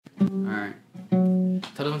Alright.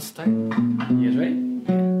 Tell them to start. You guys ready?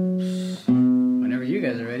 Yeah. Whenever you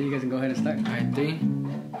guys are ready, you guys can go ahead and start. Alright, 3,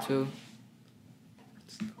 2.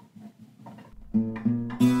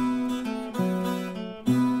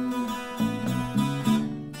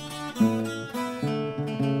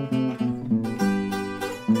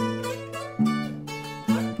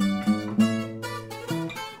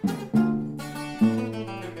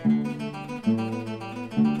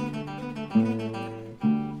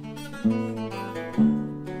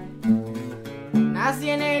 Nací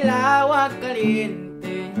en el agua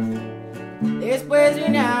caliente, después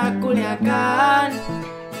vine a Culiacán.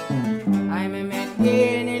 Ahí me metí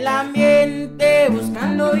en el ambiente,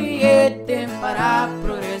 buscando billete para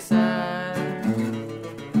progresar.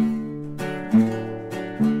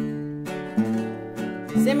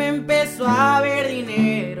 Se me empezó a ver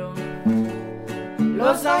dinero,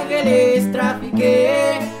 Los Ángeles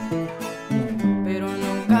trafiqué. Pero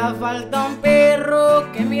nunca falta un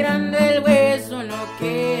perro que mirando el hueso no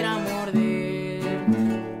quiera morder.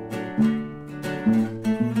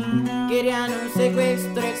 Querían un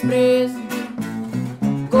secuestro express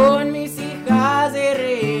con mis hijas de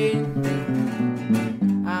rehén.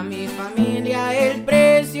 A mi familia el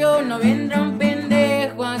precio no vendrá un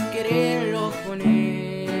pendejo a quererlo poner.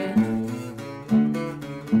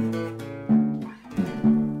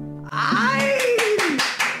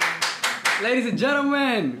 Ladies and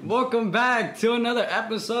gentlemen, welcome back to another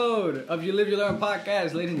episode of You Live, You Learn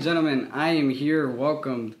podcast. Ladies and gentlemen, I am here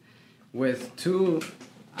welcomed with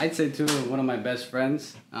one of my best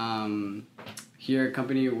friends. Here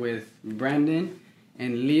accompanied with Brandon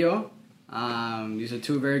and Leo. These are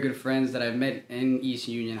two very good friends that I've met in East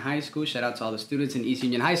Union High School. Shout out to all the students in East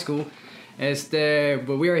Union High School.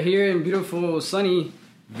 But we are here in beautiful, sunny,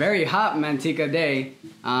 very hot Manteca day.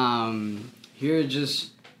 Here just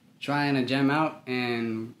trying to jam out,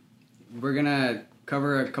 and we're gonna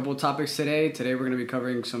cover a couple topics today. Today we're gonna be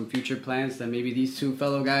covering some future plans that maybe these two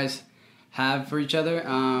fellow guys have for each other.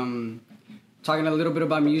 Talking a little bit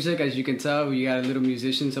about music. As you can tell, we got a little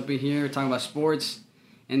musicians up in here. We're talking about sports,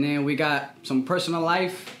 and then we got some personal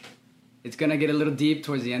life. It's gonna get a little deep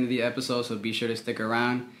towards the end of the episode, so be sure to stick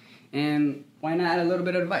around. And why not add a little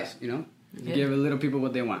bit of advice, Yeah. Give a little people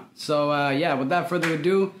what they want. So without further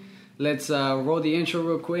ado, let's roll the intro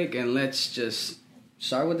real quick, and let's just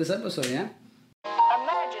start with this episode, yeah?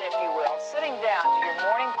 Imagine, if you will, sitting down to your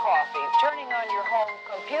morning coffee, turning on your home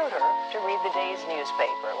computer to read the day's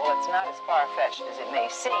newspaper. Well, it's not as far-fetched as it may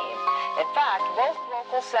seem. In fact, both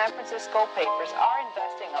local San Francisco papers are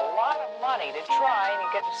investing a lot of money to try and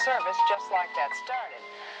get a service just like that started.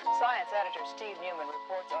 Science editor Steve Newman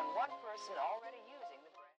reports on one person already using the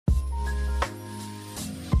brand.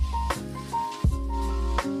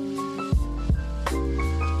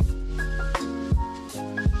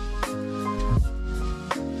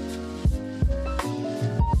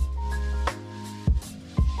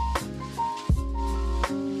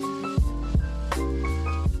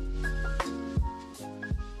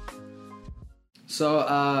 So,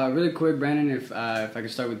 really quick, Brandon, if I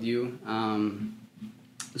could start with you.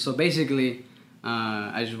 So basically,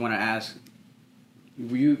 I just want to ask,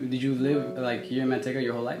 did you live like here in Manteca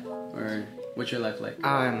your whole life, or what's your life like?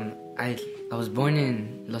 I was born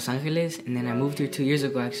in Los Angeles, and then I moved here 2 years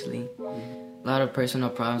ago, actually. A lot of personal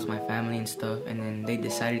problems with my family and stuff, and then they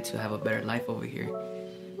decided to have a better life over here.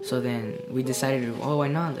 So then we decided, why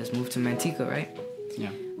not? Let's move to Manteca, right?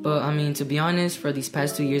 Yeah. But, to be honest, for these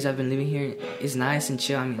past 2 years I've been living here, it's nice and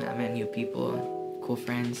chill. I met new people, cool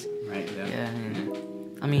friends. Right, yeah. Yeah,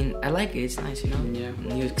 and, I like it. It's nice, Yeah.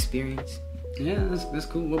 New experience. Yeah, that's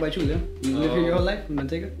cool. What about you, Leo? You live here your whole life in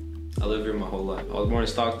Manteca? I lived here my whole life. I was born in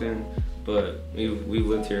Stockton, but we've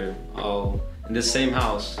lived here all in the same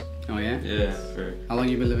house. Oh, yeah? Yeah, for How long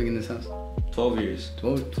you been living in this house? 12 years.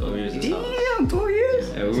 12 years in this house. Damn, 12 years?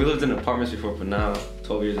 Yeah, we lived in apartments before, but now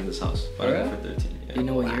 12 years in this house. About to go for 13. Yeah. Do you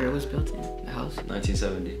know what year it was built in, the house?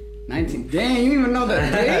 1970. 19. Dang, you didn't even know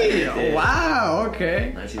that date. Yeah. Wow,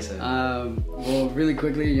 okay. 1970. Well, really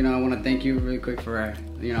quickly, I want to thank you really quick for,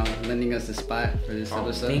 lending us the spot for this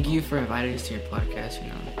episode. Thank you for inviting us to your podcast,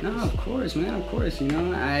 No, of course, man, of course.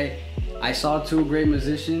 I saw two great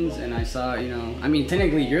musicians, and I saw,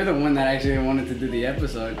 technically you're the one that actually wanted to do the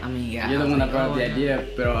episode. Yeah. You're the one that brought up the idea,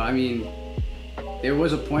 but there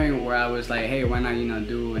was a point where I was like, hey, why not,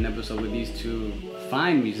 do an episode with these two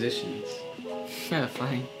fine musicians? Yeah,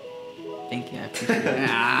 fine. Thank you, I appreciate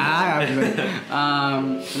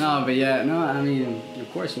it. Of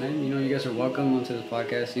course, man. You guys are welcome onto this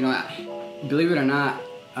podcast. Believe it or not,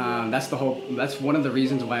 that's one of the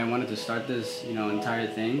reasons why I wanted to start this, entire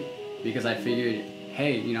thing, because I figured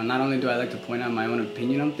hey, you know, not only do I like to point out my own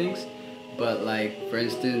opinion on things, but like, for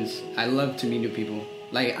instance, I love to meet new people.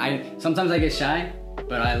 Like, sometimes I get shy,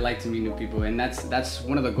 but I like to meet new people, and that's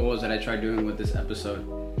one of the goals that I try doing with this episode.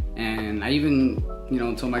 And I even, you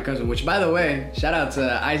know, told my cousin, which, by the way, shout out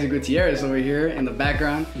to Isaac Gutierrez over here in the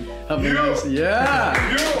background, helping us. Yeah,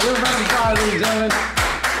 we're about to call, ladies and gentlemen.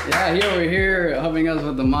 Yeah, he over here helping us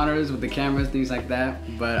with the monitors, with the cameras, things like that.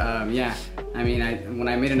 But yeah, I mean, when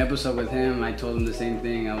I made an episode with him, I told him the same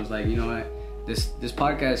thing. I was like, you know what, this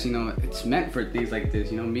podcast, you know, it's meant for things like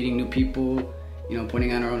this. You know, meeting new people, you know,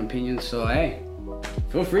 putting out our own opinions. So hey,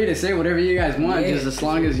 feel free to say whatever you guys want, just as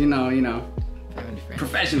long as you know,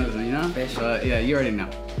 professionalism, you know. But yeah, you already know.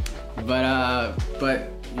 But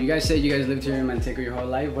you guys said you guys lived here in Manteca your whole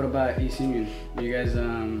life. What about East Union? You guys,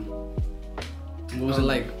 what was it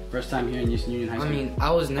like first time here in East Union High School? I mean,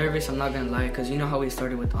 I was nervous. I'm not gonna lie, cause you know how we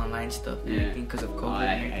started with online stuff and everything, cause of COVID. Oh,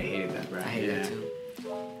 I hated that, bro. I hate that too.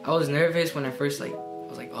 I was nervous when I first I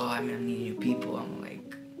was like, oh, I'm gonna meet new people. I'm like,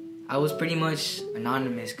 I was pretty much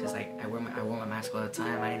anonymous, cause like I wore my mask all the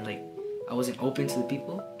time. I wasn't open to the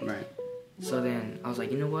people. Right. So then I was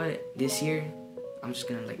like, you know what? This year, I'm just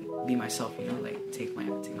gonna like be myself. You know, like take my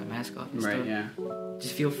mask off and stuff. Right. Yeah.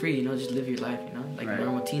 Just feel free. You know, just live your life. You know, like a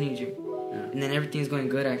normal teenager. Yeah. And then everything's going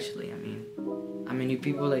good actually. I mean, I met new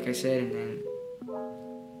people, like I said, and then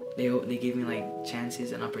they gave me like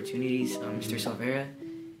chances and opportunities. Mr. Silvera,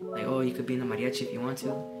 like, oh, you could be in the mariachi if you want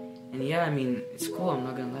to. And yeah, I mean, it's cool. I'm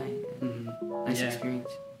not gonna lie. Mm-hmm. Nice experience.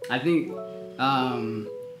 I think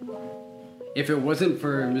if it wasn't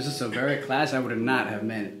for Mrs. Silvera class, I would not have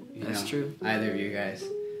met That's true. either of you guys.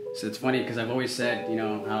 So it's funny because I've always said, you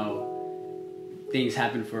know, how things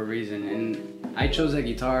happen for a reason, and I chose a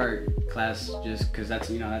guitar class just because that's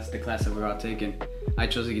the class that we're all taking. I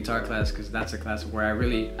chose a guitar class because that's a class where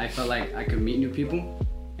I felt like I could meet new people,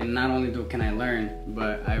 and not only can I learn,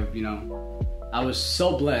 but I was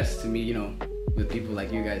so blessed to meet, you know, with people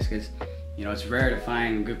like you guys, because, you know, it's rare to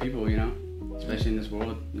find good people, you know, especially in this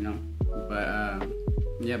world, you know. But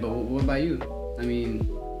yeah, but what about you? I mean,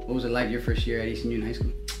 what was it like your first year at East Union High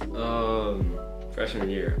School? Freshman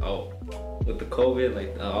year. Oh, with the COVID,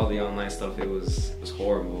 like all the online stuff, it was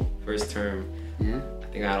horrible. First term, I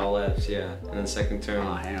think I had all F's, and then second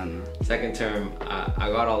term, second term I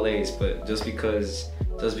got all A's, but just because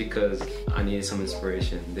I needed some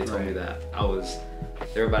inspiration. They told me that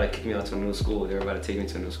they were about to kick me out to a new school. They were about to take me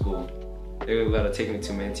to a new school. They were about to take me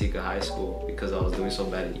to Manteca High School because I was doing so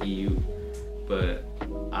bad in EU. But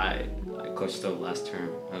I coached up last term.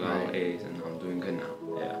 I got all A's and I'm doing good now.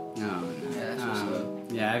 That's what's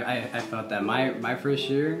up. Yeah, I felt that my first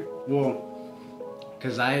year, well,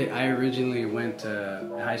 because I originally went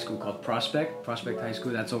to a high school called Prospect High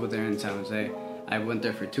School. That's over there in San Jose. I went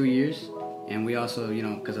there for 2 years, and we also, you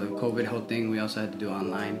know, because of the COVID whole thing, we also had to do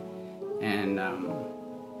online. And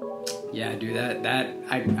yeah, dude, that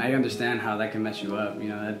I understand how that can mess you up. You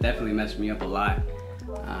know, that definitely messed me up a lot.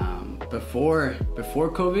 Before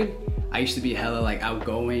COVID, I used to be hella like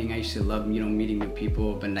outgoing. I used to love, you know, meeting new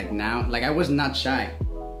people. But like now, like I was not shy.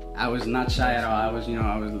 I was not shy at all.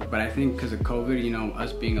 But I think because of COVID, you know,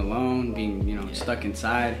 us being alone, being, you know, stuck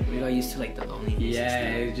inside. We got used to like the loneliness. Yeah,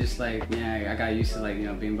 it's just like, I got used to like, you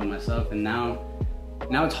know, being by myself. And now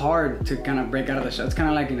it's hard to kind of break out of the shell. It's kind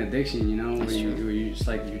of like an addiction, you know, where you're just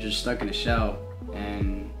like, you're just stuck in a shell,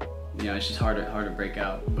 and you know, it's just hard to break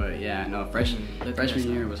out. But yeah, no, freshman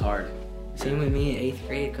year was hard. Same with me in 8th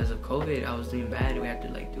grade. Because of COVID, I was doing bad. We had to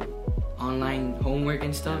like do online homework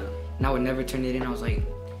and stuff, and I would never turn it in. I was like,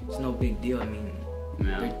 it's no big deal. I mean,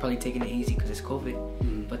 they're probably taking it easy because it's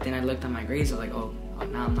COVID. But then I looked at my grades. I was like, oh,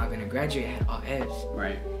 now I'm not gonna graduate. I had all F's.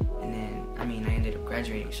 Right. And then, I mean, I ended up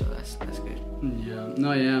graduating, so that's good. Yeah.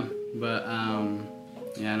 No, yeah. But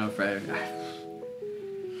yeah, no, Fred.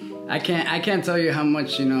 I can't tell you how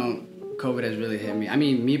much, you know, COVID has really hit me. I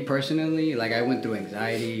mean, me personally, like I went through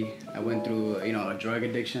anxiety. I went through, you know, a drug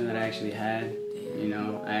addiction that I actually had. You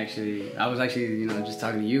know, I was actually, you know, just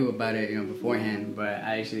talking to you about it, you know, beforehand. But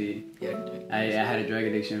I actually, I had a drug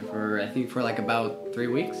addiction for like about 3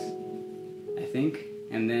 weeks, I think.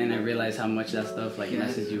 And then I realized how much that stuff like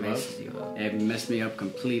messes you up. It messed me up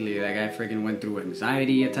completely. Like I freaking went through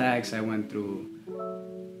anxiety attacks. I went through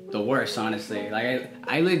the worst, honestly. Like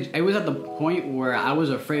I was at the point where I was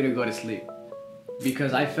afraid to go to sleep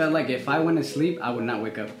because I felt like if I went to sleep, I would not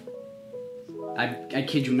wake up. I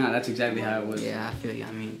kid you not, that's exactly how it was. Yeah, I feel you.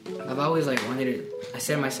 I mean, I've always like wanted to. I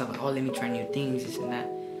said to myself, like, oh, let me try new things, this and that.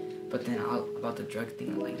 But then about the drug thing,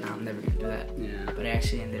 I'm like, nah, I'm never gonna do that. Yeah. But I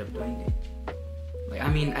actually ended up doing it. Like, I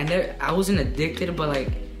mean, I wasn't addicted, but like,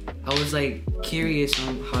 I was like curious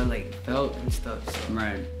on how it like felt and stuff. So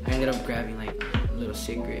I ended up grabbing like a little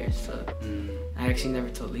secret or stuff. I actually never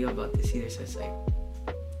told Leo about this either, so it's like.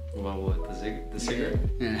 About what? The cigarette?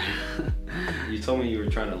 Yeah. You told me you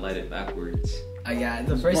were trying to light it backwards. Yeah,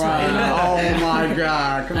 the first time. Oh my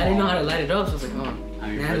god! Come I didn't know on. how to light it up, so I was like, oh.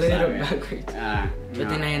 And I lit it up backwards. But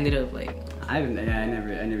then I ended up like. I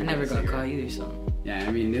never got caught either, so. Yeah,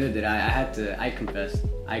 I mean, neither did I. I confessed.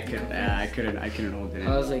 I couldn't hold it in.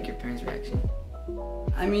 How was like your parents' reaction?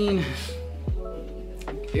 I mean,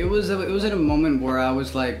 it was at a moment where I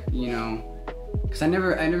was like, you know, because I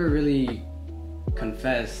never really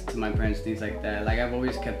confessed to my parents things like that. Like I've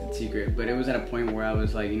always kept it secret, but it was at a point where I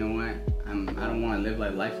was like, you know what, I don't want to live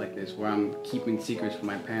life like this, where I'm keeping secrets from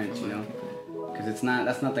my parents, you know, because that's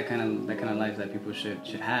not the kind of life that people should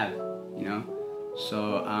have, you know.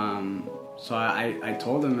 So I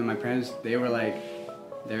told them, and my parents, they were like,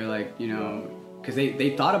 you know, because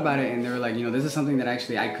they thought about it, and they were like, you know, this is something that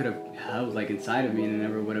actually I could have held like inside of me, and I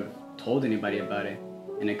never would have told anybody about it,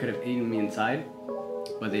 and it could have eaten me inside.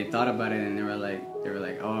 But they thought about it, and they were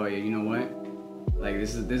like, oh yeah, you know what? Like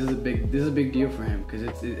this is a big deal for him, because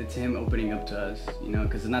it's him opening up to us, you know,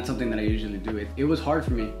 because it's not something that I usually do. It was hard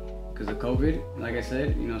for me because of COVID, like I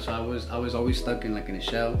said, you know. So I was always stuck in a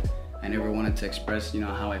shell. I never wanted to express, you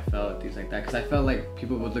know, how I felt, things like that, because I felt like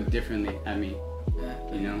people would look differently at me,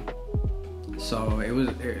 you know. So it was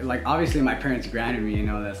like, obviously my parents granted me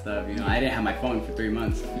and all that stuff, you know. I didn't have my phone for 3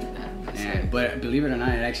 months. But believe it or not,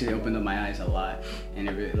 it actually opened up my eyes a lot, and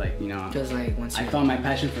it really, like, you know, because like once I found my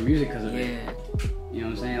passion for music because of it. You know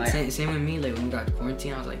what I'm saying? Like same with me. Like when we got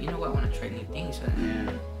quarantine, I was like, you know what, I want to try new things. So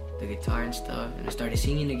the guitar and stuff, and I started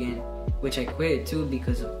singing again, which I quit too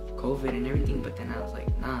because of COVID and everything. But then I was like,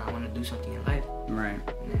 nah, I want to do something in life. Right.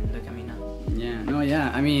 And then look at me now. Yeah. No.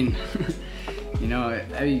 Yeah. I mean, you know,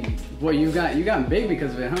 well, you got big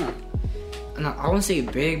because of it, huh? No, I won't say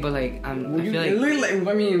big, but like I feel like.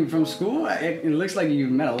 I mean, from school, it looks like you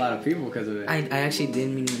met a lot of people because of it. I actually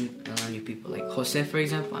did meet a lot of new people. Like Jose, for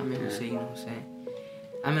example. I met Jose, you know Jose.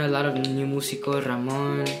 I met a lot of new músicos,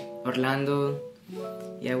 Ramon, Orlando.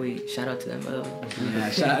 Yeah, we shout out to them, by the way.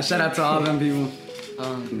 Yeah, shout out to all of them people.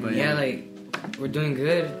 Like we're doing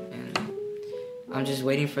good, and I'm just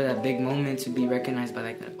waiting for that big moment to be recognized by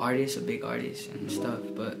like an artist, a big artist and stuff.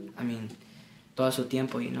 But I mean, todo su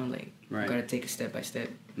tiempo, you know, like you gotta take it step by step.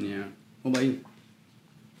 Yeah. What about you?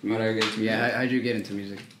 How did I get into music? Yeah, how'd you get into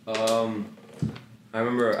music? I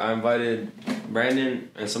remember I invited Brandon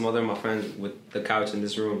and some other of my friends with the couch in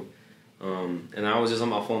this room. And I was just on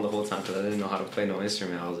my phone the whole time because I didn't know how to play no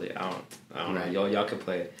instrument. I was like, I don't know, y'all can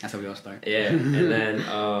play. That's how we all start. Yeah, and then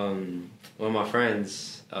one of my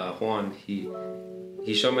friends, Juan,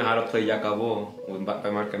 he showed me how to play Ya Acabó by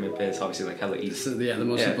Marca Mepes, obviously like hella easy. The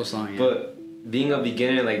most simple song. Yeah. But being a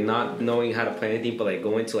beginner, like not knowing how to play anything, but like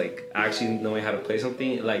going to like actually knowing how to play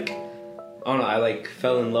something, like I don't know, I like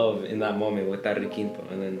fell in love in that moment with that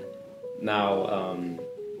requinto, and then now.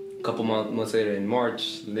 A couple months later in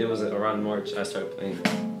March, it was around March, I started playing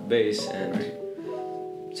bass, and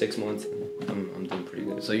 6 months, I'm doing pretty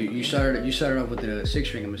good. So you started off with the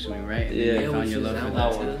 6-string, I'm assuming, right? And yeah. You found your love for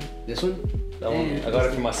that one. This one? That one. I got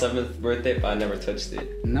it for my 7th birthday, but I never touched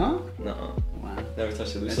it. No? Nuh-uh. Wow. Never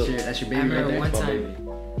touched it. That's your baby. I remember right there? one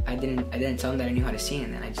time I didn't tell him that I knew how to sing,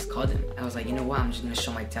 and then I just called him. I was like, you know what, I'm just gonna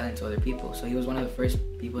show my talent to other people. So he was one of the first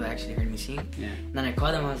people that actually heard me sing. Yeah. And then I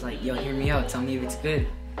called him. I was like, yo, hear me out. Tell me if it's good.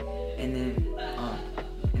 And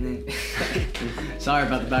then sorry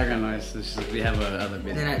about the background noise. It's just, we have other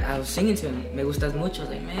bit. And then I was singing to him, me gustas mucho. I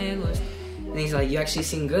was like, me gusta. And he's like, you actually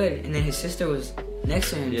sing good. And then his sister was next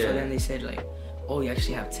to him. Yeah. So then they said like, oh, you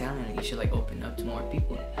actually have talent, and you should like open up to more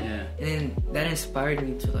people. Yeah. And then that inspired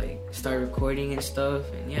me to like start recording and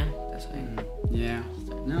stuff. And yeah, that's why. Yeah.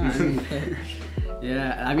 No, I mean,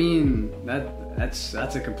 yeah. I mean that's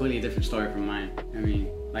a completely different story from mine. I mean,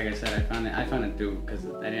 like I said, I found it through because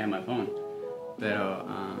I didn't have my phone. But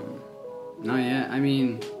no, yeah. I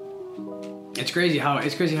mean, it's crazy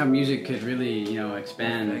how music could really, you know,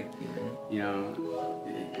 expand. You know,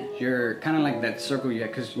 you're kind of like that circle,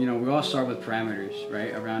 because you know we all start with parameters,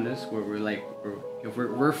 right, around us, where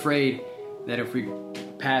we're afraid that if we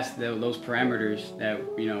pass those parameters, that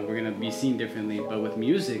you know we're gonna be seen differently. But with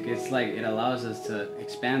music, it's like it allows us to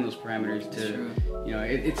expand those parameters to, you know,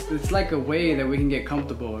 it's like a way that we can get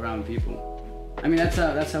comfortable around people. I mean, that's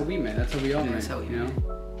how we met. That's how we all met. You know,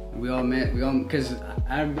 we all met. Because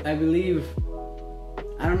I believe.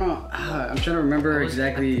 I don't know. I'm trying to remember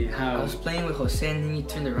exactly how. I was playing with Jose, and then you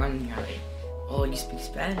turned around and you're like, "Oh, you speak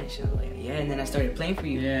Spanish?" And I was like, "Yeah." And then I started playing for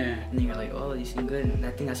you. Yeah. And then you're like, "Oh, you sing good." And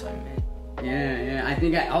I think that's what I meant. Yeah. I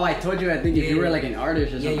think I told you. I think if you were like an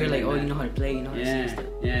artist or something. Yeah, you're like, "Oh, you know how to play. You know how to sing stuff."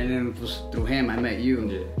 Yeah. And then through him, I met you.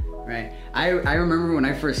 Yeah. Right. I remember when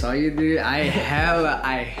I first saw you, dude. I hella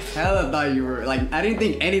thought you were like, I didn't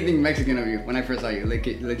think anything Mexican of you when I first saw you. Like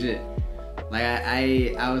legit. Like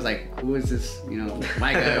I was like, who is this? You know,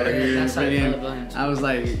 white guy over here. That's how I felt about him. I was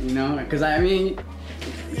like, you know, because I mean,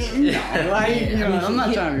 I'm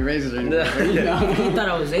not trying to be racist or anything. But, you know. He thought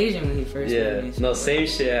I was Asian when he first met me. So. No, same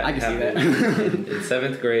shit. I can see that. in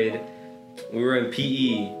 7th grade, we were in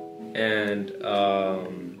PE and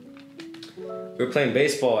we were playing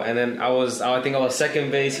baseball, and then I think I was second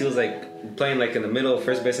base. He was like playing like in the middle of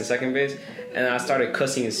first base and second base, and I started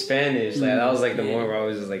cussing in Spanish. Like that was like the moment where I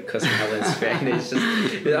was just like cussing hella in Spanish. Just,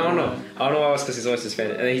 I don't know why I was cussing so much in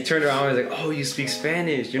Spanish. And then he turned around and was like, "Oh, you speak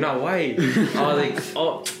Spanish? You're not white." I was like,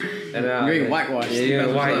 "Oh," and then you're whitewashed. Yeah,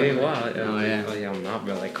 you're white. Wow. Oh yeah. Oh yeah, I'm not,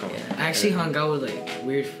 bro. Like, come on. I actually hung out with like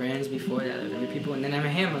weird friends before that, like weird people, and then I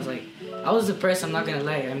met him. I was like, I was depressed. I'm not gonna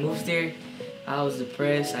lie. I moved here. I was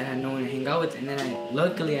depressed. I had no one to hang out with, and then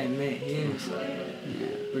luckily I met him. So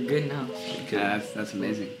we're good now. Yeah, that's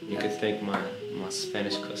amazing. You could thank my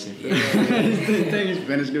Spanish cussing. Yeah. Thank you,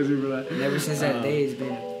 Spanish cussing for that. And ever since that day, it's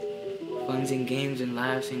been funs and games and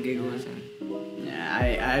laughs and giggles and. Yeah,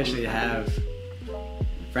 I actually have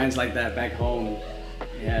friends like that back home.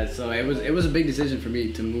 Yeah, so it was a big decision for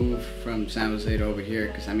me to move from San Jose to over here,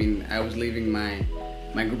 because I mean I was leaving my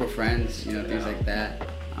group of friends, you know, things like that.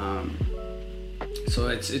 So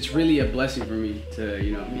it's really a blessing for me to,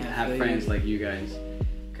 you know, have friends like you guys,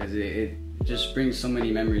 because it just brings so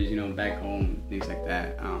many memories, you know, back home, things like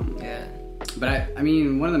that. Yeah. But I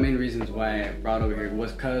mean, one of the main reasons why I brought over here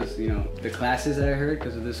was because, you know, the classes that I heard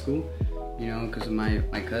because of this school, you know, because of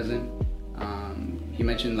my cousin. He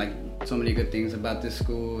mentioned like so many good things about this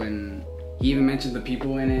school, and he even mentioned the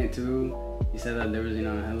people in it too. He said that there was, you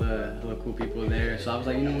know, hella cool people there. So I was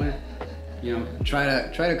like, you know what, you know, try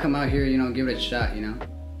to come out here, you know, give it a shot, you know.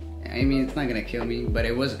 I mean, it's not gonna kill me, but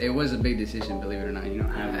it was a big decision, believe it or not. You know,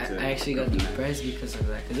 I actually got depressed because of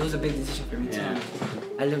that, because it was a big decision for me too. Yeah.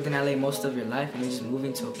 I lived in LA most of your life, and you're just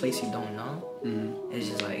moving to a place you don't know. Mm-hmm. It's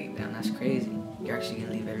just like, damn, that's crazy. You're actually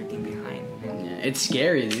gonna leave everything behind. Man. Yeah, it's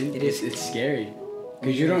scary, dude. It is. It's scary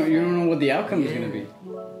because you don't know what the outcome is gonna be.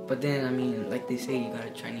 But then, I mean, like they say, you gotta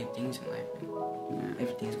try new things in life, and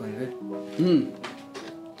everything's going good.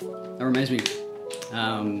 That reminds me.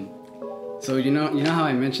 So you know how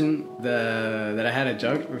I mentioned that I had a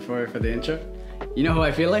joke before for the intro. You know who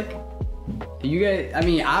I feel like? You guys. I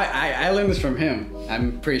mean, I learned this from him.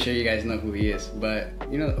 I'm pretty sure you guys know who he is. But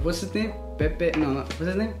you know what's his name? Pepe. No. What's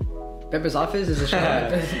his name? Pepe's Office is a show.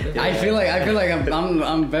 I feel like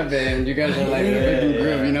I'm Pepe, and you guys are like the freaking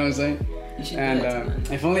group. You know what I'm saying? And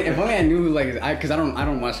if only I knew, like, because I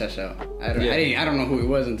don't watch that show. I don't know who he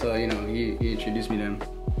was until, you know, he introduced me to him.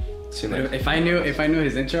 If I knew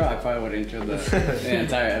his intro, I probably would have introed the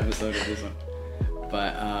entire episode of this one.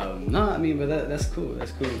 But no, I mean, but that's cool.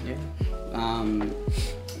 That's cool. Yeah.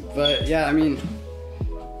 But yeah, I mean,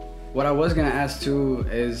 what I was gonna ask too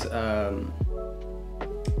is,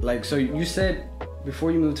 like, so you said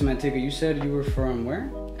before you moved to Manteca, you said you were from where?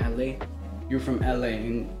 LA. You're from LA,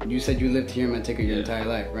 and you said you lived here in Manteca your entire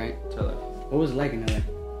life, right? What was it like in LA?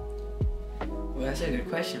 Well, that's a good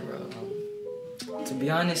question, bro. To be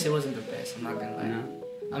honest, it wasn't the best. I'm not gonna lie. No.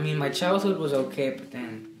 I mean, my childhood was okay, but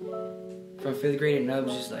then from 5th grade and up,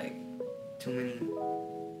 was just like too many.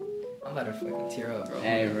 I'm about to fucking tear up, bro.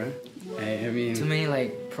 Hey, bro. Hey, I mean, too many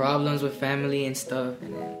like problems with family and stuff,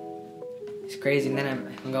 and then it's crazy. And then I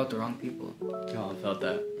hung out with the wrong people. Oh, I felt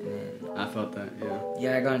that. And then, I felt that. Yeah.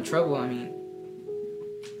 Yeah, I got in trouble. I mean,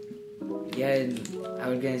 yeah, I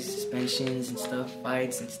would get suspensions and stuff,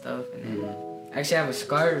 fights and stuff, and then. Actually, I have a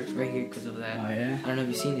scar right here because of that. Oh, yeah? I don't know if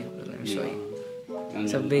you've seen it, but let me show you.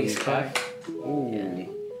 It's a On big the scar. Ooh. Yeah.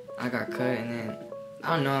 I got cut, and then,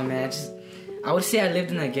 I don't know, man. I would say I lived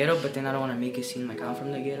in the ghetto, but then I don't want to make it seem like I'm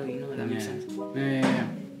from the ghetto, you know? That makes sense. Yeah.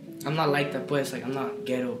 I'm not like that, but it's like I'm not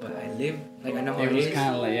ghetto, but I live, like I know how it is. It was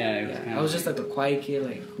kind of like, I was just like the quiet kid,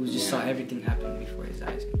 like, who just saw everything happen before his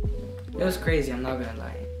eyes. It was crazy, I'm not gonna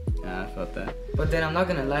lie. Yeah, I felt that. But then I'm not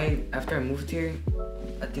gonna lie, after I moved here,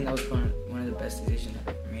 I think that was one of the best decisions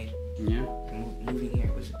I've ever made. Yeah. Moving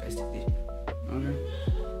here was the best decision. Okay.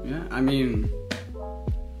 Yeah, I mean,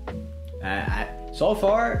 so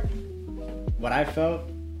far, what I felt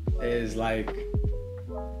is like,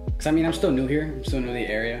 cause I mean, I'm still new here. I'm still new to the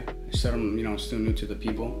area. Still new to the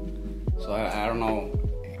people. So I don't know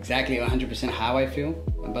exactly 100% how I feel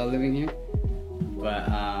about living here. But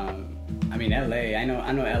I mean, LA. I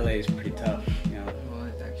know LA is pretty tough. You know. Well,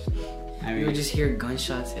 it's actually. I mean, you would just hear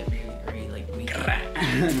gunshots every like week.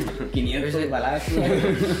 There's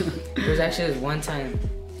There's actually this one time,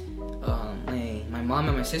 my my mom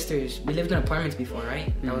and my sisters, we lived in apartments before,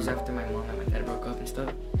 right? That was after my mom and my dad broke up and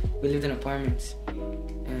stuff. We lived in apartments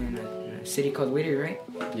in a city called Whittier, right?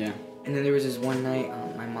 Yeah. And then there was this one night,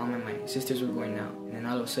 my mom and my sisters were going out, and then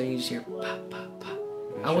all of a sudden you just hear pop, pop, pop.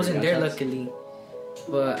 I wasn't there, luckily,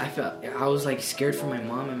 but I was like scared for my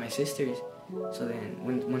mom and my sisters. So then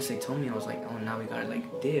once they told me, I was like, oh, now we gotta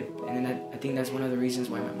like dip. And then I think that's one of the reasons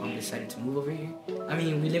why my mom decided to move over here. I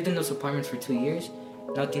mean, we lived in those apartments for 2 years.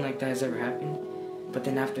 Nothing like that has ever happened. But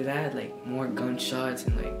then after that, like more gunshots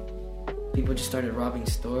and like people just started robbing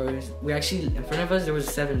stores. We actually, in front of us, there was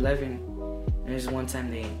a 7-Eleven. And there's one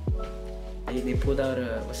time they pulled out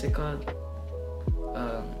a, what's it called?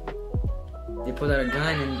 They pulled out a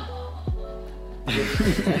gun and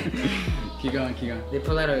keep going. They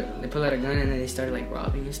pulled out a gun and then they started like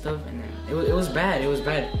robbing and stuff, and then it was bad.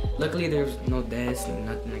 Luckily there was no deaths and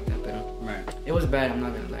nothing like that, but right. It was bad. I'm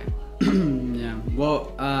not gonna lie. Yeah.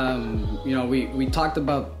 Well, you know, we talked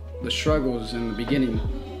about the struggles in the beginning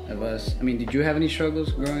of us. I mean, did you have any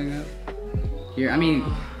struggles growing up here? I mean,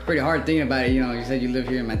 it's pretty hard thinking about it. You know, you said you live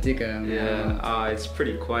here in Matica. Yeah. It's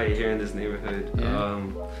pretty quiet here in this neighborhood. Yeah.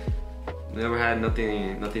 Never had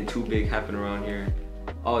nothing too big happen around here.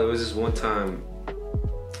 Oh, there was this one time,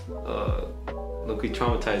 look, he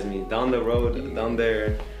traumatized me. Down the road, down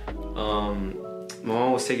there, my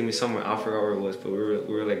mom was taking me somewhere, I forgot where it was, but we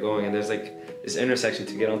were like going, and there's like this intersection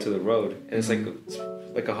to get onto the road, and it's like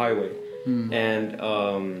a highway. And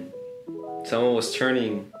someone was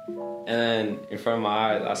turning, and then in front of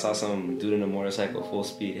my eyes, I saw some dude in a motorcycle full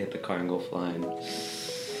speed hit the car and go flying.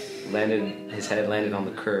 His head landed on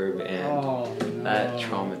the curb, and that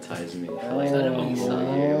traumatized me for like a whole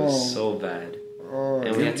year. It was so bad.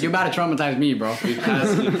 And you're about to traumatize me, bro. We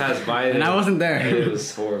passed by it, and I wasn't there. It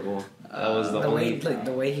was horrible. That was the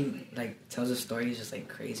way he like tells the story is just like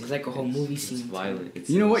crazy. It's like a whole movie scene. It's violent.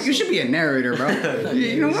 You know what? You should be a narrator, bro.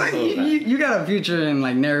 You know what? You got a future in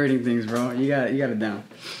like narrating things, bro. You got it down.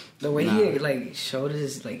 The way he like showed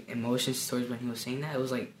his like emotions towards when he was saying that, it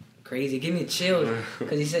was like crazy. It gave me chills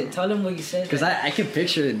because he said, "Tell him what you said." Because I can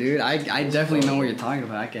picture it, dude. I definitely know what you're talking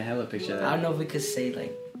about. I can hella picture that. I don't know if we could say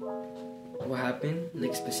like what happened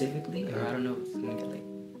like specifically, or I don't know if it's gonna get like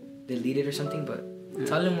deleted or something. But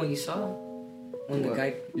tell him what you saw when the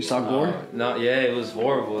guy. You saw gore? No, yeah, it was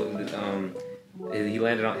horrible. His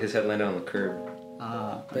head landed on the curb.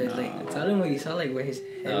 But like, tell him what you saw, like where his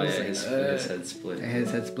head was like, his head split.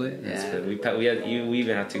 His head split. Yeah. We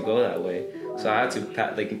even had to go that way, so I had to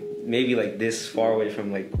like maybe like this far away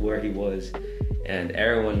from like where he was, and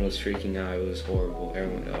everyone was freaking out. It was horrible.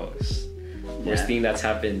 Everyone, worst thing that's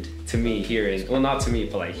happened to me here not to me,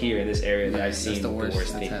 but like here in this area that I've seen. The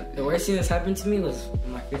worst thing. The worst thing that's happened to me was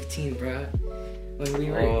when I was 15, bro. When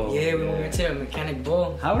we went to a mechanic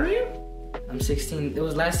bull. How old are you? I'm 16. It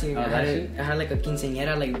was last year. I had like a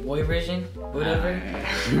quinceañera, like boy version, whatever.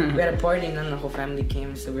 We had a party and then the whole family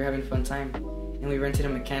came, so we were having a fun time. And we rented a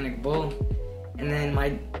mechanic bull. And then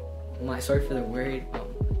my sorry for the word,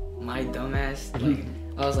 my dumbass, like,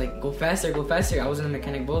 I was like, go faster. I was in a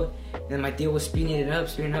mechanic bull. And then my tío was speeding it up,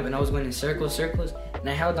 and I was going in circles. And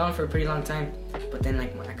I held on for a pretty long time. But then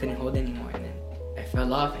like I couldn't hold anymore, and then I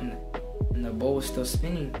fell off, and the bull was still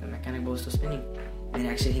spinning. The mechanic bull was still spinning. And it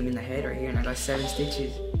actually hit me in the head right here, and I got 7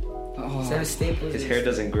 stitches. 7 staples. His hair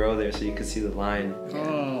doesn't grow there, so you can see the line. Oh,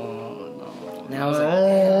 no. And I was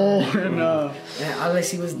like, no. And all I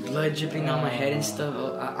see was blood dripping down my head and stuff.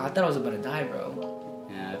 I thought I was about to die, bro.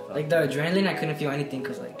 Yeah, like the adrenaline, I couldn't feel anything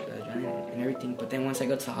because like the adrenaline and everything. But then once I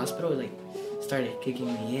got to the hospital, like started kicking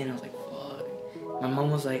me in. I was like, fuck. My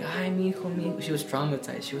mom was like, ay, mijo. She was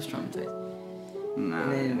traumatized. Nah.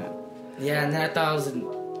 And then I thought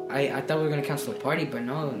I thought we were gonna cancel the party, but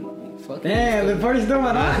no. Fuck. Damn, the party's still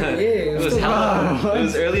went on. Yeah, it was hella. It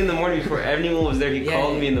was early in the morning before anyone was there. He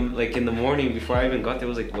called me in the morning before I even got there. It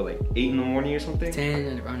was like 8 in the morning or something.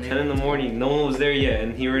 10 around 10 in the morning. No one was there yet,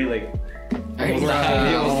 and he already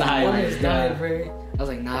almost died, bro. I was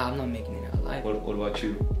like, nah, I'm not making it out alive. What about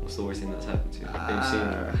you? What's the worst thing that's happened to you?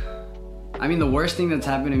 I mean, the worst thing that's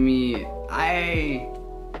happened to me, I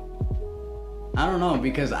don't know,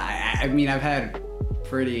 because I mean, I've had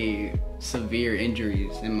pretty severe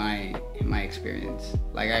injuries in my experience.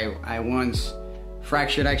 Like I once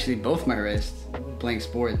fractured actually both my wrists playing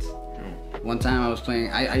sports. One time I was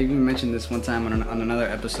playing, I even mentioned this one time on another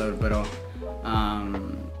episode, but I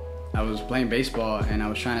was playing baseball and I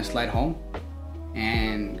was trying to slide home,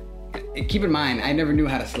 and keep in mind I never knew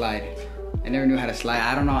how to slide. I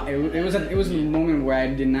don't know. It was a moment where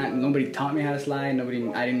nobody taught me how to slide.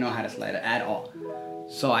 I didn't know how to slide at all.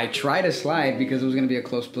 So I tried to slide because it was gonna be a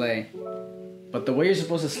close play, But the way you're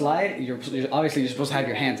supposed to slide, you're obviously supposed to have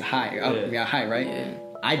your hands high, high, right? Yeah.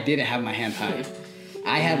 I didn't have my hands high.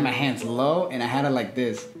 I had my hands low, and I had it like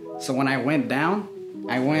this. So when I went down,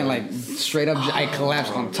 I went like straight up. I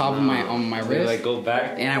collapsed on top of my wrist. Like go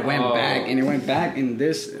back, and I went back, and it went back, and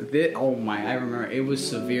this. Oh my! I remember it was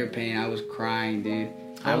severe pain. I was crying, dude.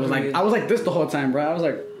 I was like this the whole time, bro. I was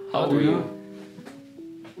like, how old were you?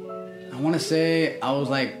 I want to say I was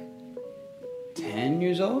like 10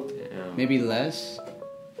 years old, maybe less.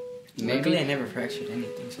 Luckily, I never fractured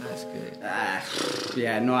anything, so that's good.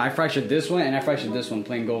 Yeah, no, I fractured this one, and I fractured this one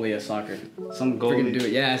playing goalie at soccer. Some freaking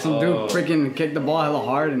dude, some dude freaking kicked the ball hella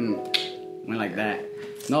hard and went like that.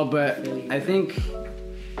 No, but I think,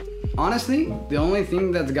 honestly, the only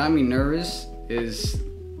thing that's got me nervous is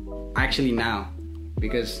actually now.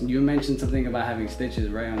 Because you mentioned something about having stitches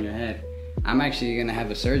right on your head. I'm actually gonna have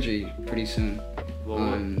a surgery pretty soon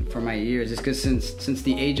for my ears. It's because since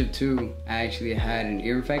the age of 2, I actually had an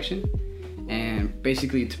ear infection, and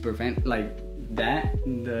basically to prevent like that,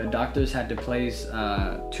 the doctors had to place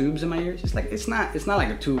tubes in my ears. It's not like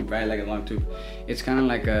a tube, right? Like a long tube. It's kind of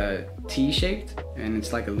like a T-shaped, and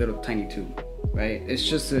it's like a little tiny tube, right? It's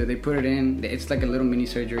just they put it in. It's like a little mini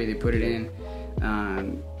surgery. They put it in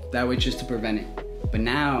that way just to prevent it. But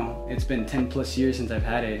now it's been 10 plus years since I've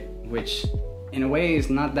had it, which in a way is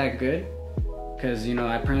not that good, because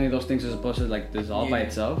apparently those things are supposed to like dissolve by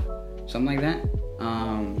itself, something like that.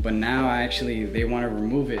 But now they want to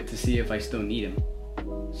remove it to see if I still need them.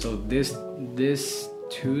 So this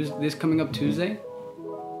coming up Tuesday,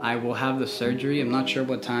 I will have the surgery. I'm not sure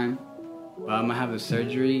what time, but I'm gonna have the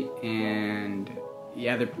surgery, and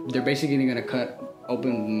they're basically gonna cut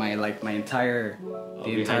open my entire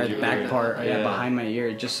back part behind my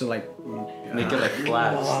ear, just to like make it like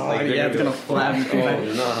flaps. It's gonna flap.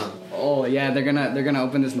 They're gonna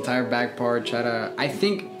open this entire back part. I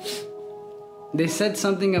think they said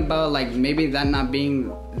something about like maybe that not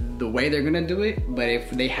being the way they're gonna do it, but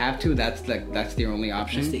if they have to, that's the only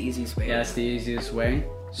option. That's the easiest way. Yeah, that's the easiest way.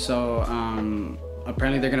 So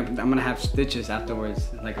apparently I'm gonna have stitches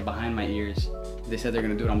afterwards, like behind my ears. They said they're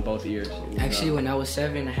gonna do it on both ears. Actually, when I was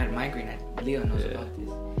 7, I had migraine. Leo knows about this.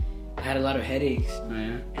 I had a lot of headaches. Oh,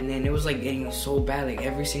 yeah? And then it was like getting so bad. Like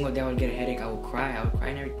every single day I would get a headache. I would cry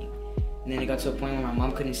and everything. And then it got to a point where my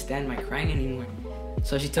mom couldn't stand my crying anymore.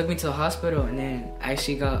 So she took me to the hospital, and then I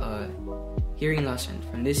actually got hearing loss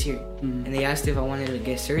from this year. Mm-hmm. And they asked if I wanted to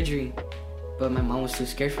get surgery, but my mom was too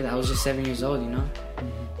scared for that. I was just 7 years old,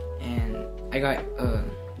 Mm-hmm. And I got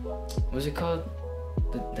what's it called?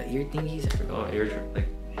 The ear thingies? I forgot. Oh, ear like.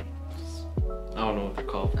 I don't know what they're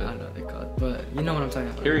called. I don't know what they're called, but you know what I'm talking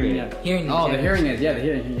about. Hearing aid. Yeah. Hearing aids. Oh, the hearing aids. Yeah, the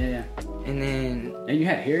hearing. Yeah. And then. And you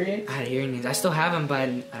had hearing aids? I had hearing aids. I still have them, but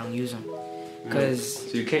I don't use them.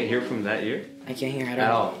 Cause so you can't hear from that ear? I can't hear at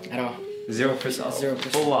all. At all. 0%. 0%.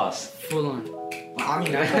 Full loss. Full on. Well, I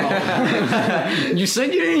mean, I you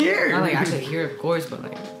said you didn't hear. Not like I could hear, of course, but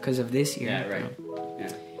like because of this ear. Yeah, right.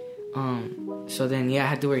 Yeah. So then, I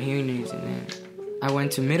had to wear hearing aids, and then I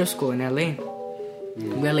went to middle school in LA.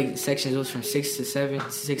 We had like sections. It was from 6 to 7,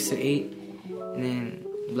 6 to 8, and then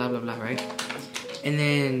blah blah blah, right? And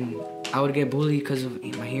then I would get bullied because of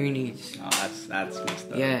my hearing aids. Oh, that's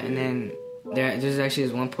messed up. Yeah, and then there's actually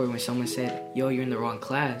this one point where someone said, "Yo, you're in the wrong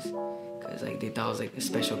class," because like they thought I was like a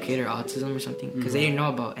special kid or autism or something, because they didn't know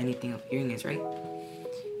about anything of hearing aids, right?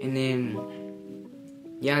 And then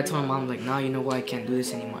I told my mom like, "No, you know what? I can't do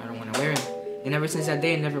this anymore. I don't want to wear them." And ever since that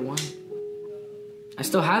day, I never won. I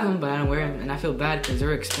still have them, but I don't wear them, and I feel bad because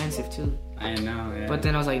they're expensive too. I know, yeah. But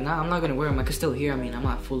then I was like, nah, I'm not gonna wear them. I can still hear. I mean, I'm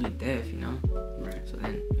not fully deaf, Right. So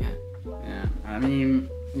then, yeah. I mean,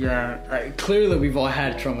 clearly we've all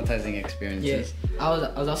had traumatizing experiences. Yeah.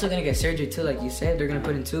 I was also gonna get surgery too, like you said. They're gonna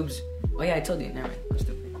put in tubes. Oh yeah, I told you. Never mind. I'm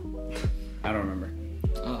stupid. I don't remember.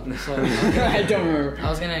 Oh, so I don't remember. I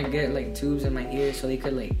was gonna get like tubes in my ear so they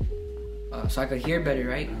could like, so I could hear better,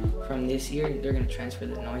 right? From this ear, they're gonna transfer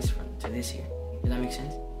the noise to this ear. Does that make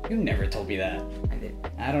sense? You never told me that. I did.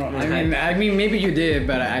 I don't. I mean, maybe you did,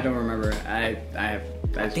 but I don't remember. I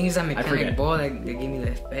think it's that mechanic ball that gave me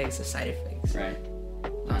the effects, the side effects. Right.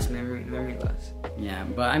 Lost memory loss. Yeah,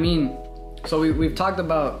 but I mean, so we've talked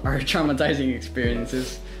about our traumatizing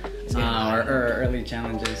experiences, our early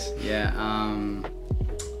challenges. Yeah.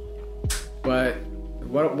 But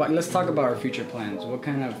what? Let's talk about our future plans. What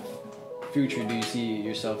kind of future do you see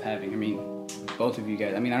yourself having? I mean, both of you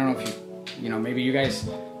guys. I mean, I don't know if maybe you guys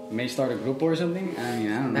may start a grupo or something. I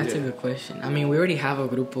mean, I don't know. That's a good question. I mean, we already have a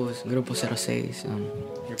Grupo 06.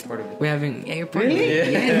 You're part of it. We haven't. Yeah, you're part of it.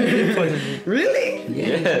 Yeah. Really?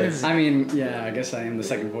 Yeah. Yes. I mean, I guess I am the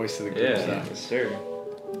second voice to the group. Yeah, sure.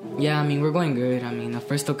 Yeah, I mean, we're going good. I mean, the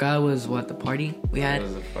first tocada was what, the party we had? It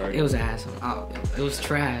was a party. It was ass. Oh, it was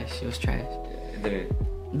trash. It was trash. It didn't.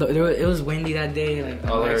 It was windy that day. Like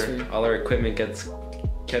all our equipment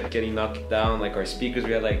kept getting knocked down. Like our speakers,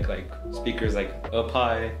 we had like speakers like up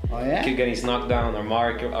high. Oh yeah. Kept getting knocked down.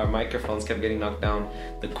 Our microphones kept getting knocked down.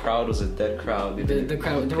 The crowd was a dead crowd. The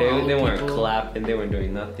crowd. They weren't clapping. They weren't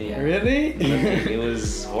doing nothing. Yeah. Really? It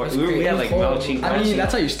was horrible. We had like horrible. mouching. I mean,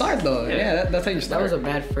 that's how you start though. Yeah, that's how you That start. was a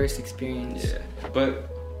bad first experience. Yeah, but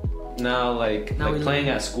now Now we playing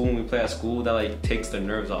learn. at school, when we play at school, that like takes the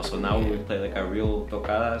nerves off. So now when we play like our real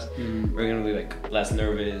tocadas, we're gonna be like less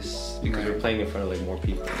nervous because we're playing in front of like more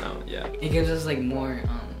people now. Yeah. It gives us like more,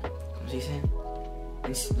 ¿cómo se dice?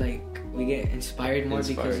 It's like we get inspired more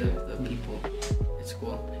because Inspired, of the people at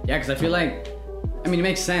school. Yeah, because I feel like, I mean, it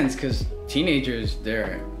makes sense because teenagers,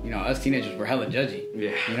 us teenagers, we're hella judgy.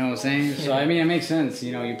 Yeah. You know what I'm saying? So, I mean, it makes sense.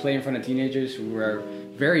 You know, you play in front of teenagers who are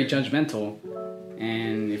very judgmental.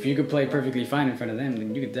 And if you could play perfectly fine in front of them,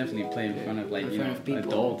 then you could definitely play in front of, like, In you front know, of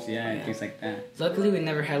people. adults. Yeah, and things like that. Luckily, we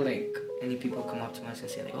never had like any people come up to us and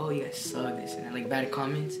say like, "Oh, you guys suck," this and that, like bad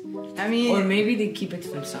comments. I mean, Or maybe they keep it to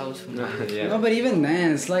themselves. From Yeah. no, but even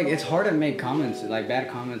then, it's like, it's hard to make comments, like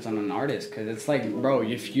bad comments on an artist. Because it's like, bro,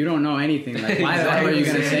 if you don't know anything, like, why the hell are you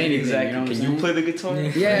going to say anything? Exactly. You know what I'm Can you saying? play the guitar?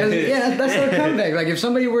 Yeah, that's the comeback. Like if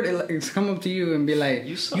somebody were to like, come up to you and be like,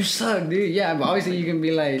 You suck. "You suck, dude." Yeah, but obviously you can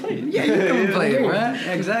be like, "Yeah, you can play it, right?"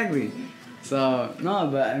 Exactly. So no,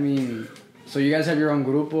 but I mean, so you guys have your own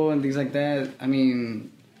grupo and things like that. I mean,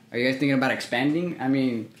 are you guys thinking about expanding? I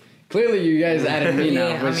mean, clearly you guys added me now,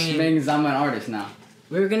 Yeah, I which mean- means I'm an artist now.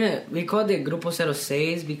 we called it Grupo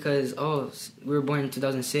 06 because we were born in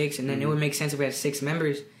 2006, and then it would make sense if we had 6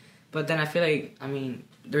 members. But then I feel like, I mean,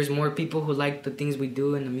 there's more people who like the things we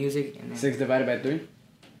do in the music, and then 6 divided by 3.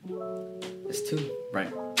 it's 2.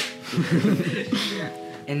 Right.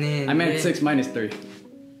 And then I meant yeah, 6 minus 3,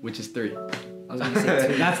 which is 3. I was gonna say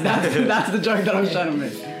 2. That's the joke that I was trying to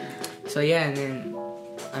make. So yeah, and then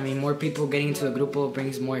I mean, more people getting into the grupo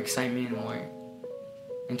brings more excitement and more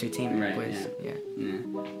entertainment. Right, Pues, yeah. Yeah.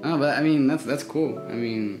 Oh, but I mean, that's cool. I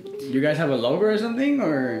mean, you guys have a logo or something,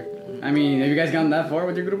 or I mean, have you guys gotten that far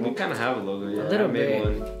with your We group? kind of have a logo. Yeah. little I made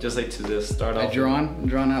bit. one just like to just start off.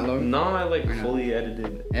 Drawn out logo. No, I like Or no? fully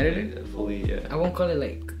edited. Edited? Fully, yeah. I won't call it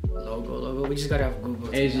like logo. We just got it off Google.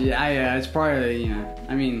 It's part of the,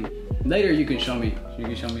 I mean, later you can show me. You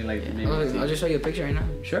can show me like maybe. I'll just show you a picture right now.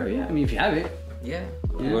 Sure, yeah. I mean, if you have it, Yeah.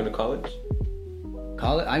 You going to college?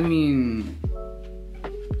 call it. I mean,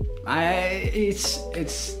 I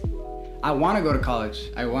want to go to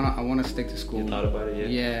college. I want to stick to school. You thought about it yet?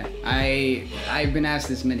 Yeah, I've been asked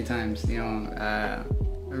this many times. You know,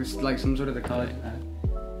 there's like some sort of the college.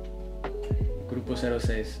 Grupo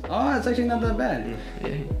 06. Oh, it's actually not that bad.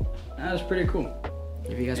 Yeah. That's pretty cool.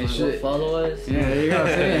 If you guys It want to go should- follow us. Yeah, there you go.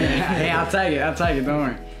 See? Hey, I'll tag it. Don't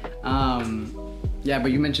worry. Yeah,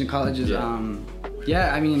 but you mentioned colleges. Yeah.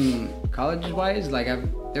 Yeah, I mean, college-wise, like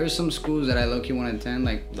there's some schools that I low-key want to attend,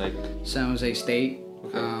 like San Jose State.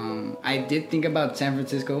 Okay. I did think about San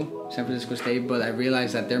Francisco State, but I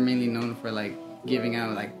realized that they're mainly known for like giving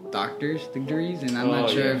out like doctor's degrees, and I'm not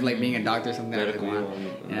sure yeah. if like being a doctor is something Medical, I really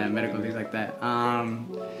want. Yeah, medical things like that.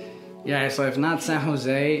 Yeah, so if not San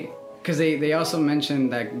Jose, because they also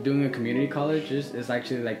mentioned that doing a community college is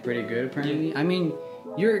actually like pretty good apparently. Yeah. I mean,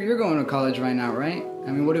 you're going to college right now, right?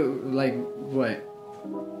 I mean, what?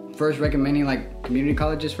 First recommending like community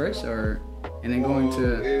colleges first, or and then going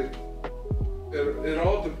to. It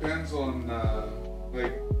all depends on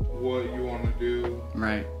like what you want to do.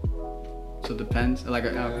 Right. So it depends. Like,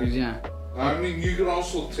 yeah. I mean, you can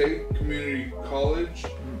also take community college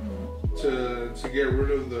to get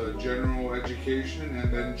rid of the general education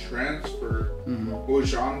and then transfer,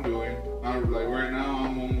 which I'm doing. Like right now,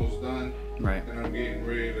 I'm almost done, Right. and I'm getting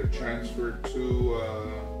ready to transfer to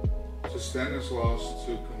Stanislaus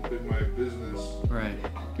to complete my business. Right.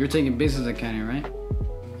 You're taking business accounting, right?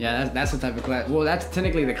 Yeah, that's the type of class. Well, that's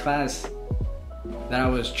technically the class that I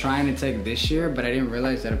was trying to take this year, but I didn't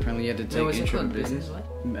realize that apparently you had to take what's it intro to called? business.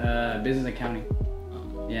 What? Business accounting.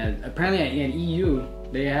 Yeah, apparently at EU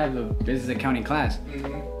they have a business accounting class.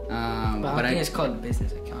 But I think it's called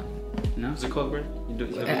business accounting. No. What's it called, Brent? You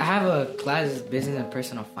do I have a class, business and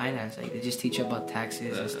personal finance. Like they just teach you about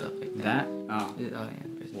taxes and stuff like that. That? Oh. Oh yeah.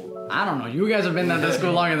 business. I don't know. You guys have been at that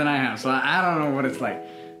school longer than I have, so I don't know what it's like.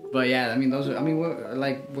 But yeah, I mean those are. I mean,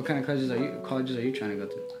 what kind of colleges are you trying to go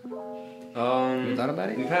to? You thought about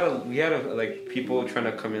it? We had like people trying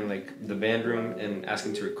to come in like the band room and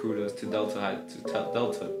asking to recruit us to Delta High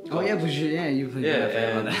Delta. Oh yeah, but you Yeah,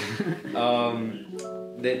 and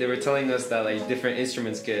they were telling us that like different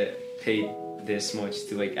instruments get paid this much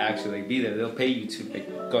to like actually like be there. They'll pay you to like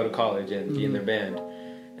go to college and be in their band,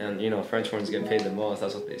 and you know French horns get paid the most.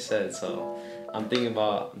 That's what they said. So I'm thinking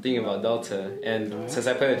about Delta, and since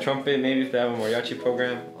I play the trumpet, maybe if they have a mariachi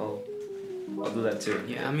program, I'll do that too.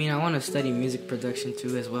 Yeah, I mean, I want to study music production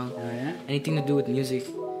too as well. Oh yeah. Anything to do with music.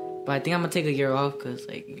 But I think I'm gonna take a year off because,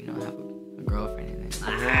 like, you know, I have a girlfriend and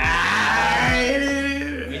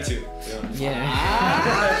then. Me too.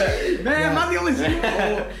 Yeah. Man, I'm not the only single.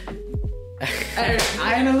 Hey,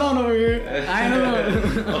 I ain't alone over here. I ain't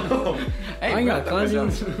alone. Hey, Aren't y'all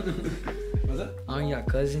cousins? What's that? Aren't y'all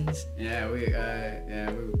cousins? Yeah, we're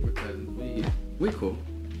cousins. We cool.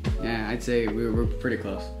 Yeah, I'd say we're pretty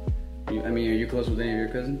close. I mean, are you close with any of your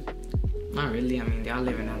cousins? Not really. I mean, they all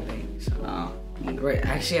live in LA. So. Oh. Right.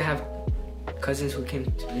 Actually, I have cousins who came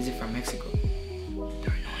to visit from Mexico.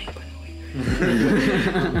 They're annoying, by the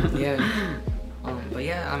way. Yeah. But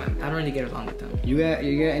yeah, I don't really get along with them. You got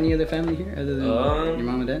any other family here other than your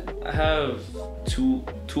mom and dad? I have two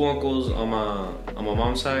uncles on my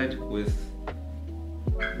mom's side with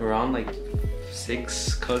around like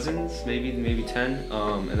 6 cousins, maybe 10.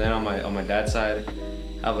 And then on my dad's side,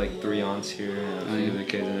 I have like 3 aunts here and a few other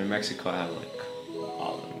kids. And in Mexico, I have like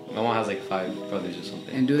all of them. My mom has like 5 brothers or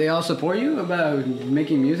something. And do they all support you about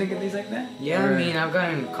making music and things like that? Yeah, or? I mean, I've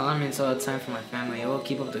gotten comments all the time from my family. Oh,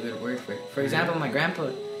 keep up the good work. For example, my grandpa,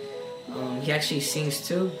 he actually sings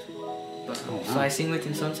too. But, so I sing with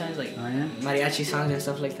him sometimes, like mariachi songs and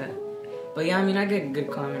stuff like that. But yeah, I mean, I get good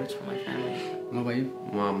comments from my family. What about you?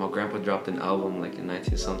 My grandpa dropped an album like in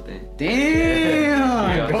 19-something.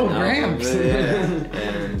 Damn! Go Gramps!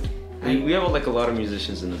 And we have like a lot of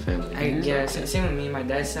musicians in the family. Same with me. My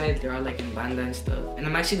dad's side, they're all like in banda and stuff. And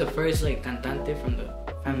I'm actually the first like cantante from the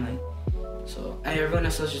family. So everyone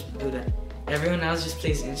else just do that. Everyone else just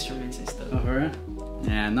plays instruments and stuff. Oh, for real?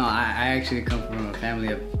 Yeah, no, I actually come from a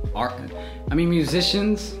family of art. I mean,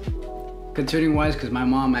 musicians, concerning wise, because my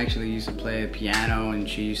mom actually used to play piano and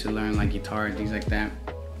she used to learn like guitar and things like that.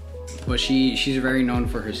 But she's very known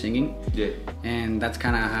for her singing. Yeah. And that's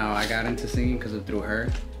kind of how I got into singing because of through her.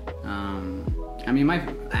 And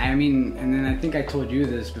then I think I told you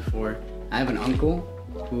this before. I have an uncle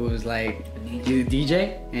who was like he's a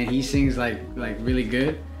DJ and he sings like really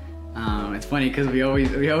good. It's funny because we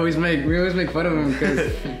always make fun of him because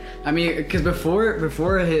because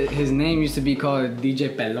before his name used to be called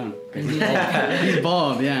DJ Pelon. He's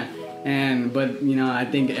bald, yeah. But you know, I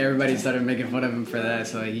think everybody started making fun of him for that,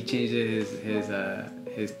 so he changed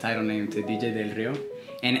his title name to DJ Del Rio.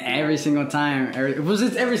 And every single time,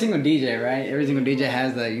 it's every single DJ, right? Every single DJ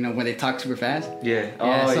has the, you know, when they talk super fast. Yeah.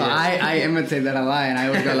 Yeah. So yes. I imitate that a lot, and I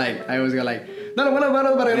always go like. Yeah,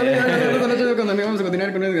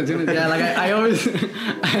 like I always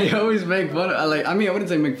make fun of, I wouldn't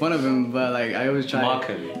say make fun of him, but like I always try mock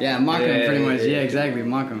him. Yeah, mock him pretty much. Yeah, exactly,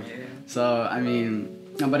 mock him. So I mean,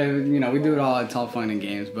 but you know, we do it all. It's all fun and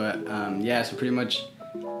games, but so pretty much.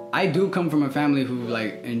 I do come from a family who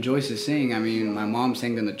like enjoys to sing. I mean, my mom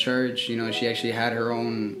sang in the church. You know, she actually had her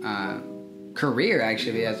own career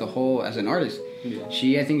actually as an artist.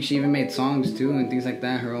 Yeah. I think she even made songs too and things like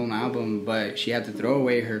that. Her own album, but she had to throw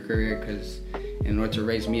away her career because in order to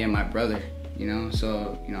raise me and my brother. You know,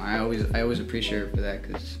 so you know, I always appreciate her for that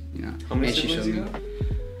because you know. How many siblings you got?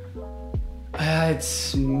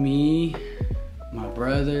 It's me, my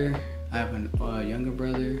brother. I have a younger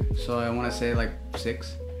brother, so I want to say like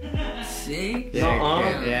 6. 6?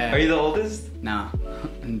 Yeah. Are you the oldest? No,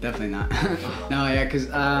 definitely not. No, yeah, because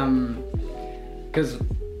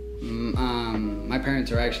my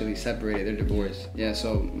parents are actually separated. They're divorced. Yeah,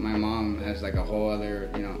 so my mom has like a whole other,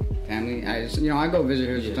 you know, family. I go visit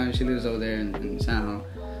her sometimes. She lives over there in San Jose.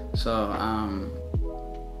 So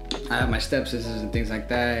I have my stepsisters and things like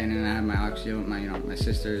that, and then I have my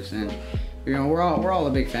sisters, and you know, we're all a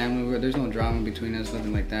big family. There's no drama between us,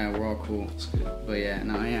 nothing like that. We're all cool. That's good. But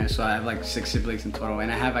so I have like 6 siblings in total,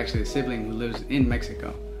 and I have actually a sibling who lives in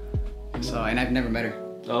Mexico. So, and I've never met her.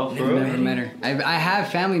 Oh, for real? Never met her. I have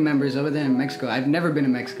family members over there in Mexico. I've never been to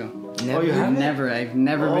Mexico. Never. Oh, you haven't? I've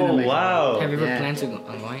never been to Mexico. Oh, wow. Have you ever planned to go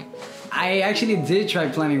going? I actually did try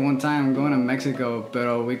planning one time going to Mexico,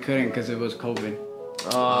 but we couldn't because it was COVID.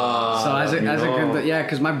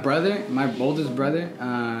 Because my oldest brother,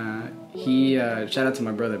 he shout out to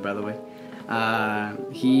my brother, by the way.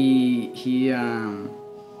 He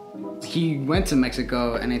went to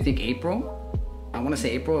Mexico, and I think April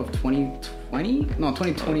of 2020. No,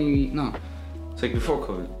 2020. No. It's like before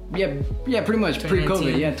COVID. Yeah, pretty much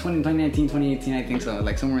pre-COVID. Yeah, 2019, 2018, I think so.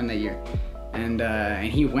 Like somewhere in that year. And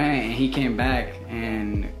he went and he came back,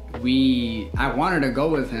 and I wanted to go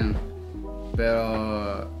with him,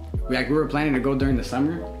 but we were planning to go during the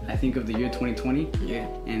summer, I think of the year 2020. Yeah.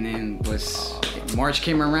 And then March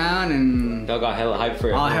came around and Y'all got hella hype for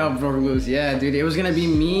it. all hell broke loose. Yeah, dude. It was gonna be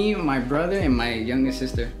me, my brother, and my youngest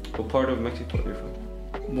sister. What part of Mexico are you from?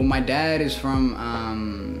 Well, my dad is from,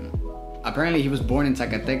 apparently he was born in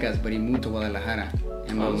Zacatecas, but he moved to Guadalajara.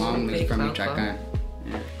 And my mom is from Michoacan.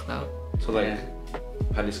 Yeah. Cloud. So like Yeah.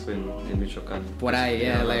 Jalisco in Michoacan. Por ahí,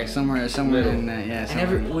 yeah, like somewhere in, yeah.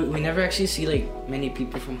 We never actually see like many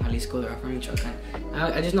people from Jalisco that are from Michoacan.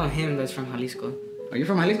 I just know him that's from Jalisco. Are you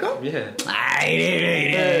from Jalisco? Yeah. I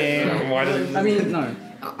mean, no.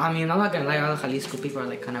 I mean, I'm not gonna lie, all the Jalisco people are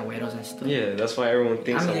like kind of güeros and stuff. Yeah, that's why everyone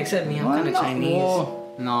thinks. I mean, except me, I'm kind of no, Chinese.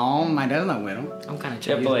 No, my dad's not güero. I'm kind of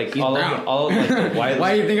Yeah, Chinese. but like He's all brown. of like the white.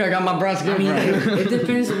 Why do you think I got my brown skin I mean, from? it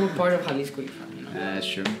depends on what part of Jalisco you're from, you know? That's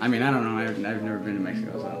true. I mean, I don't know. I've never been to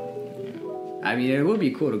Mexico, so. I mean, it would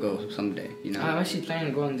be cool to go someday, you know. I'm actually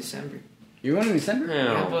planning to go in December. You're going in December?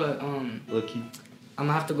 Yeah, Yeah. but Lucky. I'm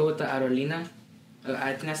gonna have to go with the Aerolina.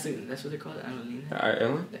 I think that's what they call it, Aerolina.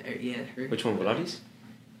 Airline? Yeah, her. Which one? Volaris?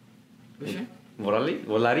 Which one?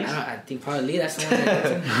 Volaris? I think probably that's the one.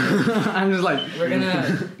 That I'm just like. we're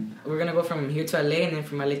gonna go from here to LA and then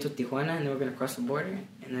from LA to Tijuana and then we're gonna cross the border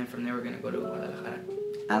and then from there we're gonna go to Guadalajara.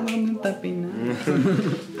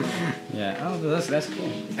 Yeah. Oh, that's cool.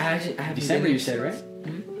 I have December, you said, right?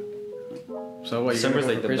 Mhm. So what? December's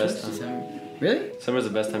you're like gonna the go for best Christmas? time. December. Really? Summer's the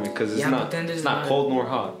best time because it's Yeah, but not then there's it's not not- cold nor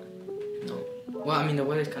hot. No. Well, I mean the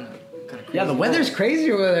weather's kind of crazy. Yeah, the weather's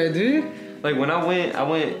crazy over there, dude. Like when I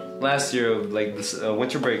went last year of like this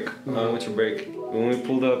winter break. Winter break. When we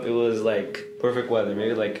pulled up, it was like perfect weather.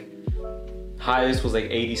 Maybe like highest was like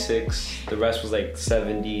 86. The rest was like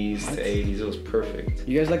 70s to 80s. It was perfect.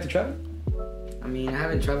 You guys like to travel? I mean, I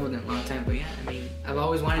haven't traveled in a long time, but yeah, I mean, I've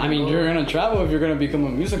always wanted to I mean, go. you're gonna travel if you're gonna become a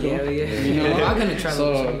musical. Yeah. You know, I'm gonna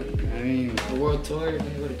travel. So, I mean, The world tour, we're gonna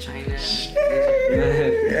go to China.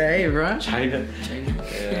 hey, bro. China. China.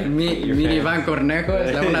 Yeah. Mi Iván Cornejo,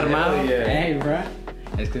 Eslabón Armado. Yeah. Hey, bro.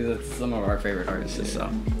 It's because it's some of our favorite artists, so.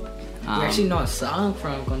 We actually know a song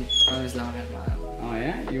from Eslabón Armado. Oh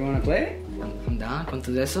yeah, you wanna play it? I'm down. Con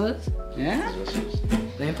tus besos. Yeah.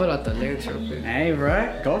 Let me pull out the lyrics real quick. Hey,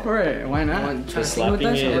 bro, go for it. Why not? Want to try to Just sing with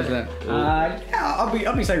us? slapping Or it. what? Yeah, I'll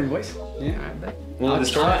be second voice. Yeah. Alright, bet. Will it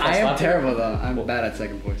destroy if I am slap it? terrible though. I'm bad at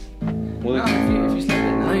second voice. Will No, it, if you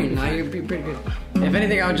slap it now, you're pretty good. If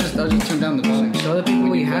anything, I'll just turn down the volume. Show the people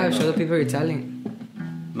what you have. Show the people your talent.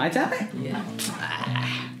 My talent? Yeah.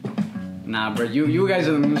 Nah, bro, you guys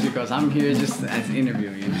are the musicals. I'm here just as an interview,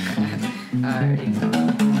 you know. Alright.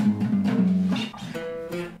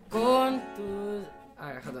 Con tus...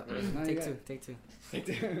 Alright, hold up. Take two.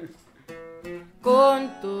 Con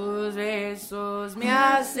tus besos me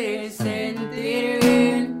haces sentir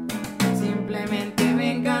bien. Simplemente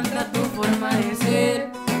me encanta tu forma de ser.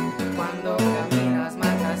 Cuando caminas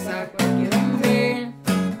matas a cualquier hombre.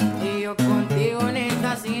 Y yo contigo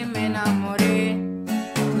neta sí me enamoré.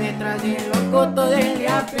 Me traes bien loco todo el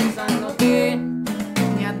día pensando que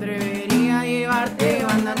me atrevería a llevarte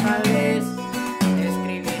banda tal vez.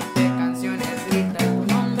 Escribirte canciones, gritar tu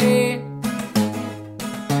nombre.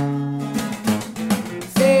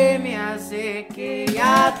 Se me hace que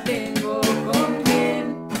ya tengo con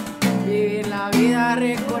quién vivir la vida,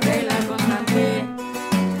 recorrerla constante,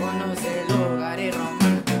 conocer lugares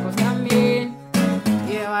románticos también,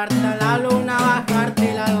 llevarte a la luna,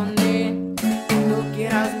 bajártela donde tú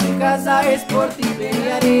quieras, mi casa es por ti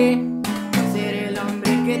pelearé, ser el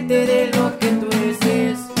hombre que te dé lo que tú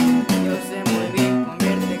desees, yo sé muy bien con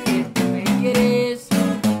verte que tú me quieres.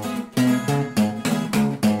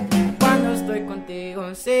 Cuando estoy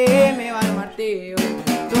contigo se me va el martillo.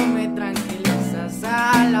 Tú me tranquilizas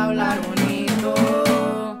al hablar bonito.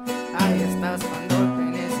 Ahí estás cuando te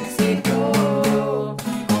necesito.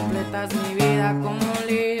 Completas mi vida como un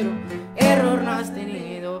libro. Error no has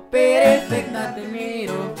tenido, perfecta te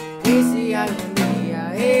miro. Y si algún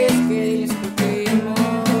día es que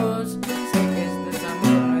discutimos, sé que este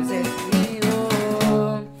amor no es definido.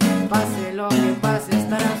 Pase lo que pase,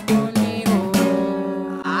 estarás conmigo.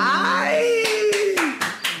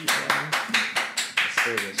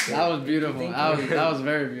 That was beautiful. That was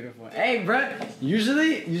very beautiful. Hey, bro.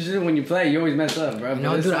 Usually when you play, you always mess up, bro.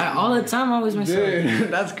 No, dude, all the time I always mess up. Dude,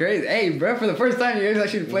 that's crazy. Hey, bro, for the first time, you guys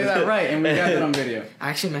actually played that right, and we got that on video. I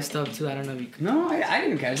actually messed up too. I don't know if you could. No, I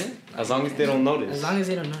didn't catch it. as long as they don't notice. As long as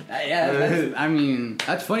they don't know. Yeah, I mean,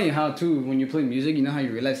 that's funny how too when you play music, you know how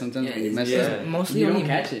you realize sometimes when you mess yeah. up, Mostly you don't only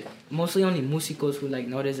catch it. Mostly only musicos who like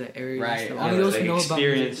notice the area. Right, So yeah, only those like who know about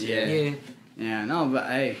experience, music. yeah. Yeah. Yeah, no, but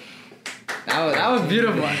hey, that was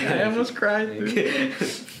beautiful. I almost cried. Dude.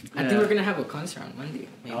 I think we're gonna have a concert on Monday.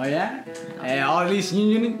 Maybe. Oh yeah? Hey, all these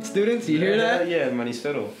union students, you hear that? Yeah,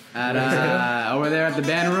 Manistero. At over there at the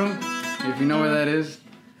band room, if you know where that is.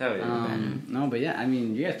 Hell yeah. No, but yeah, I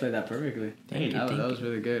mean, you guys played that perfectly. Thank you. That was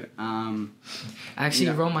really good. I actually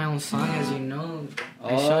wrote my own song, as you know.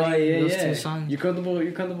 I Oh showed you yeah, those two songs. You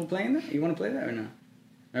comfortable playing that? You want to play that or no?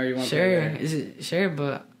 Or you want to Sure, play that? is it sure?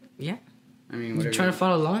 But yeah, I mean, you whatever. trying to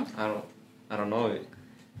follow along? I don't know it.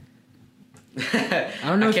 I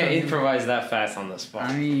don't know. I if can't I- improvise that fast on the spot.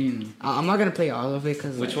 I mean, I'm not gonna play all of it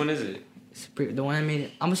because Which one is it? the one I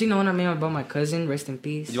made. I'm gonna sing the one I made about my cousin. Rest in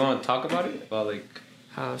peace. Do you want to talk about it? About like,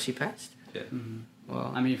 How she passed? yeah.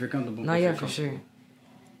 Well, I mean, if you're comfortable. no, if yeah, you're for comfortable. sure.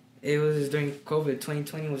 It was during COVID.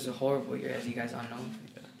 2020 was a horrible year, as you guys all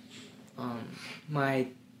know.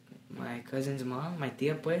 My cousin's mom, my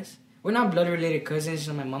tia, pues. We're not blood related cousins.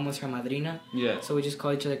 So my mom was her madrina. Yeah. So we just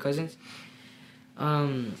call each other cousins.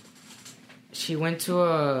 She went to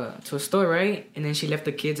a store, right? And then she left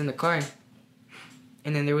the kids in the car.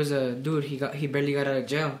 And then there was a dude. He barely got out of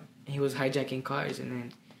jail. And he was hijacking cars. And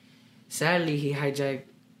then sadly he hijacked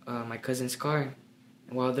my cousin's car.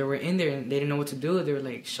 And while they were in there and they didn't know what to do, they were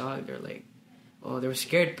like shocked. They were like, oh, they were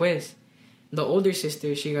scared, pues. The older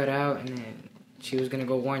sister, she got out and then she was gonna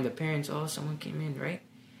go warn the parents. Oh, someone came in, right?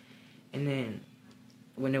 And then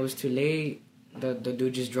when it was too late, the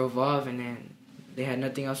dude just drove off, and then they had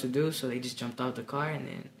nothing else to do, so they just jumped out the car. And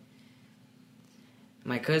then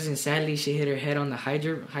my cousin, sadly, she hit her head on the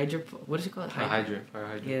hydro. What is it called? Fire hydrant.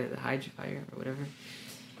 Yeah, the fire or whatever.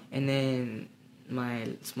 And then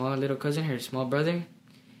my small little cousin, her small brother,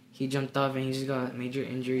 he jumped off and he just got major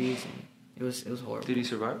injuries, and it was horrible. Did he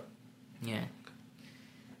survive? Yeah,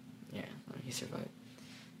 he survived,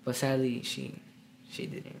 but sadly she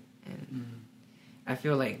didn't, and I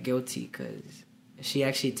feel like guilty because she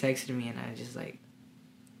actually texted me and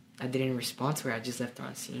I didn't respond to her. I just left her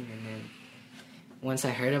on scene, and then once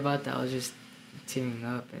I heard about that, I was just tearing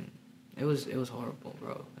up, and it was horrible,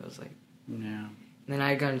 bro. It was like, yeah. And then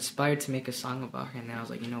I got inspired to make a song about her, and then I was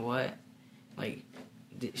like, you know what, like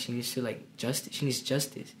she needs to justice. She needs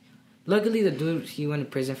justice. Luckily, the dude, he went to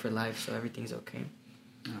prison for life, so everything's okay.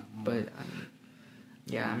 But,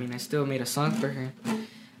 I mean, I still made a song for her.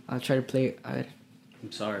 I'll try to play it.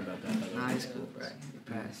 I'm sorry about that. Nah, it's cool, bro. It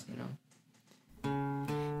passed, you know.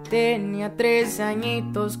 Tenía 3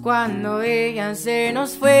 añitos cuando ella se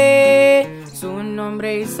nos fue. Su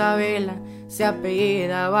nombre Isabela, se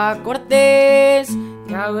apellidaba Cortés.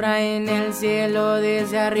 Y ahora en el cielo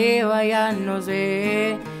desde arriba ya nos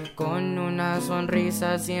ve. Con una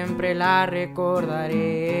sonrisa siempre la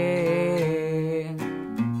recordaré.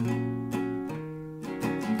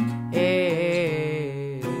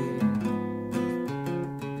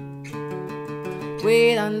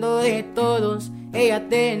 Cuidando de todos, ella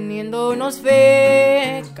teniéndonos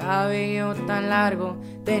fe. Cabello tan largo,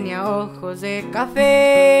 tenía ojos de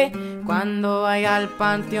café. Cuando vaya al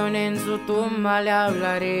panteón en su tumba le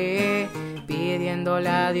hablaré, pidiéndole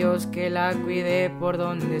a Dios que la cuide por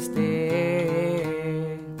donde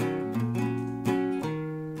esté.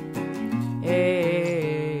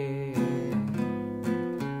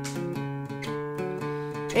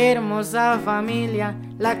 Hermosa familia,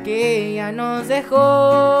 la que ella nos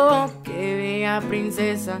dejó. Qué bella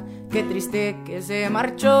princesa, qué triste que se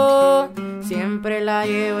marchó. Siempre la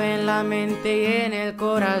llevo en la mente y en el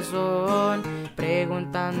corazón,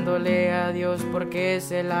 preguntándole a Dios por qué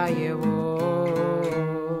se la llevó.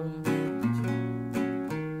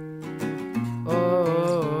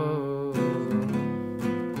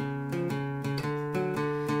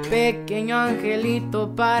 Pequeño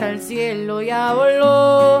angelito para el cielo ya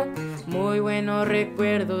voló. Muy buenos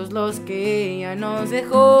recuerdos los que ella nos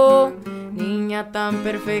dejó. Niña tan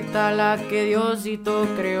perfecta la que Diosito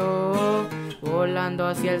creó. Volando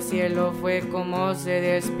hacia el cielo fue como se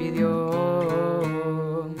despidió.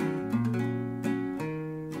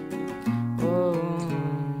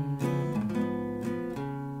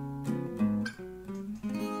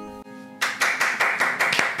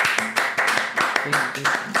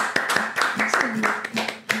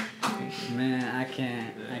 Man, I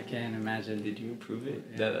can't imagine. Did you improve it?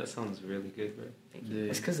 Yeah. That sounds really good, bro.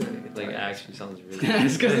 It's because of the guitar. Like, actually sounds really good.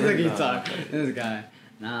 It's because of the guitar. This guy.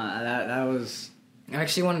 Nah, that was. I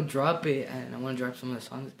actually want to drop it, and I want to drop some of the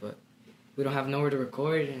songs, but we don't have nowhere to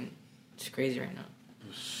record, and it's crazy right now.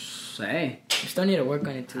 Hey. We still need to work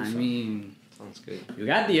on it too. I mean, sounds good. You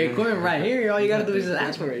got the equipment right here. All you gotta do is just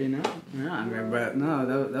ask for it, you know. Yeah, I mean, but no,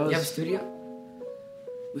 that was. You have a studio?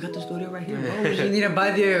 We got the studio right here, bro. You need to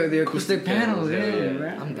buy the acoustic panels, yeah,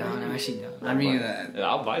 right? I'm down. I'm actually down. I mean,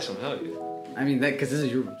 I'll buy some. Hell yeah. I mean that because this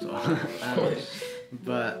is your room, so.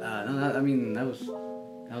 But no, I mean that was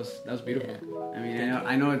that was beautiful. I mean,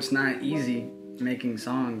 I know it's not easy making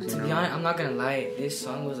songs. To be honest, I'm not gonna lie. This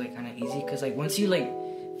song was like kind of easy because like once you like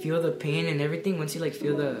feel the pain and everything, once you like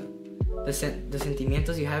feel the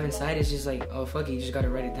sentimientos you have inside, it's just like, oh fuck it, you just gotta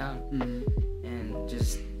write it down and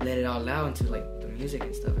just let it all out into like the music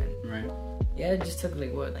and stuff. And Right. yeah, it just took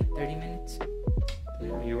like 30 minutes.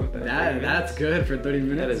 You wrote that. That's good for 30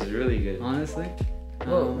 minutes. That is really good. Honestly.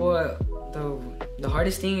 Well, the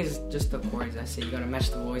hardest thing is just the chords. I say you gotta match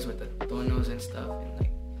the voice with the tonos and stuff, and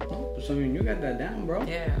like. So I mean, you got that down, bro.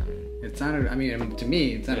 Yeah. It sounded. I mean, to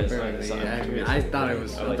me, it sounded perfect. I thought it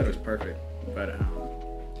was. I thought it was perfect. But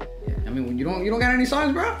yeah. I mean, you don't got any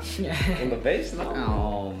songs, bro? Yeah. On the bass, no.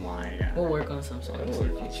 Oh my god. We'll work on some songs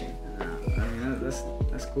in the future. I mean,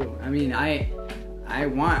 that's cool. I mean, I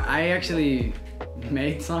actually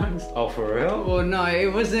made songs. Oh, for real? Well, no,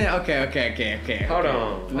 it wasn't. Okay. Hold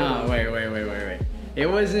on. No, wait. It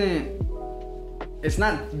wasn't. It's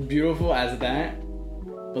not beautiful as that.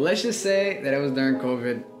 But let's just say that it was during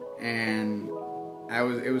COVID, and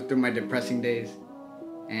it was through my depressing days,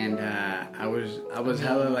 and I was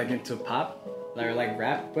hella like into pop, like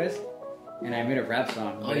rap, pues, and I made a rap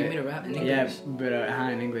song. Oh, you made a rap in English? Yeah, but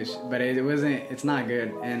in English, but it wasn't. It's not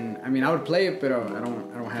good, and I mean I would play it, but I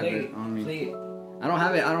don't have it on me. Play it. I don't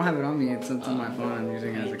have it on me. It's on my phone. I'm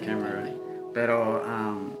using it as a camera.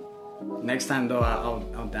 But next time though, I'll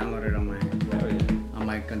download it on my thing.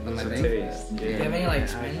 Do you have any like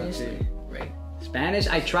Spanish? Right. Spanish?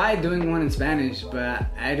 I tried doing one in Spanish, but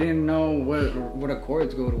I didn't know what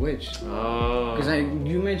accords go to which. Oh. Because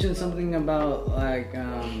you mentioned something about like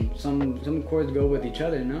some chords go with each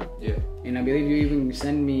other, no? Yeah. And I believe you even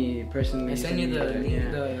send me personally. I sent you the link.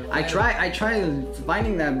 Yeah. I tried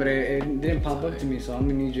finding that, but it didn't pop up to me. So I'm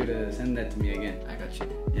gonna need you to send that to me again. I got you.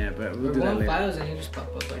 Yeah, but we'll We're do that going later. files and you just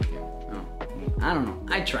pop up right here. Oh, I don't know.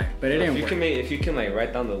 I tried, but it didn't work. If you can like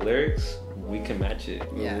write down the lyrics, we can match it.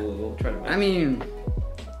 Yeah. We'll try to match I mean,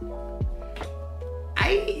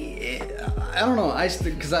 I don't know.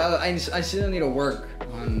 Because I still need to work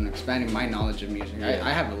on expanding my knowledge of music. Yeah.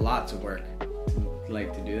 I have a lot to work,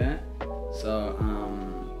 like to do that. So,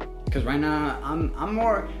 because right now I'm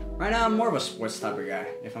more of a sports type of guy.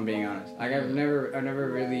 If I'm being honest, like I've never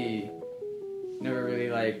really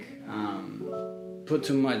like put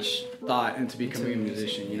too much thought into becoming a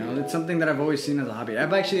musician. You know, it's something that I've always seen as a hobby.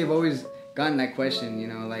 I've always gotten that question. You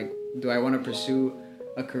know, like, do I want to pursue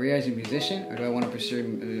a career as a musician, or do I want to pursue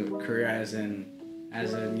a career as a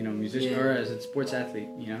musician or as a sports athlete?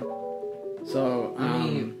 You know, so I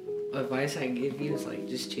mean, advice I give you is like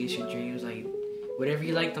just chase your dreams. Like whatever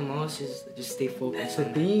you like the most, just stay focused. That's the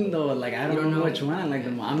thing though. Like I don't know which one I like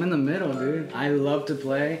the most. I'm in the middle, dude. I love to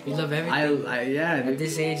play. You love everything. Yeah. Dude. At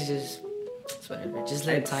this age, it's whatever. Just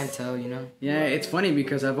let time tell, you know. Yeah, it's funny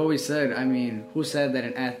because I've always said. I mean, who said that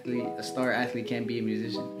a star athlete can't be a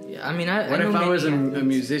musician? Yeah, I mean, What if I was a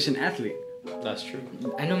musician athlete? That's true.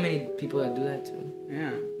 I know many people that do that too.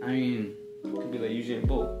 Yeah, I mean, Could be like Usain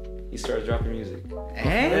Bolt. He starts dropping music.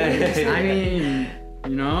 hey, I mean,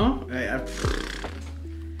 you know,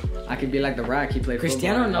 I could be like The Rock. He played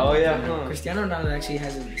Cristiano football. Oh, Ronaldo. yeah, huh. Cristiano Ronaldo actually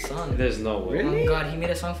has a song. There's no way. Really? Oh God, he made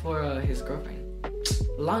a song for his girlfriend.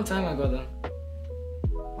 A long time ago though.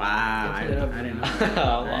 Wow, I didn't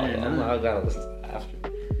know. I gotta listen to that after.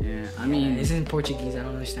 Yeah, I mean, It's in Portuguese. I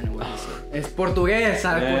don't understand what he said. es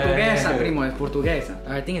portuguesa, Yeah. primo, es portuguesa.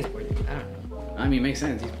 Or I think it's Portuguese. I don't know. I mean, it makes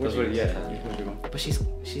sense. He's That's what- Portuguese. yeah. He's Portugal. But she's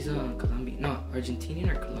Colombian. No, Argentinian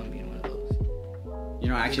or Colombian, one of those. You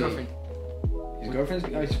know, His actually, girlfriend.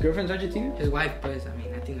 his girlfriend's Argentina. His wife, but I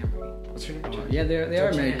mean, I think they're married. What's her name? Oh, yeah, they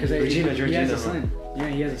are married because he has Georgina, a son. Yeah,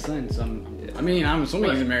 he has a son. So I mean, I'm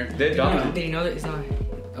assuming he's married. They're Did done. you know that it's not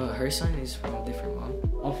her son is from a different mom?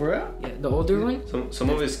 Oh, for real? Yeah, the older one. Some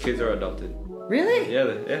of his kids are adopted. Really?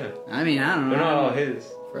 Yeah. I mean, I don't know. They're not all his.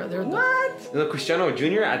 They're What? No, Cristiano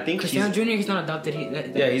Jr. I think Cristiano Jr. He's not adopted.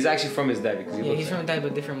 he's actually from his dad because he Yeah, looks he's from like- a dad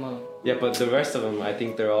but different mom. Yeah, but the rest of them, I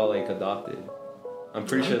think they're all like adopted. I'm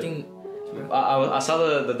pretty I sure. don't think. I saw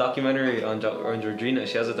the documentary on Georgina.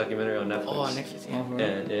 She has a documentary on Netflix. Oh, on Netflix.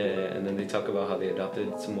 Yeah. Yeah, and then they talk about how they adopted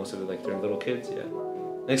most of it, like their little kids. Yeah,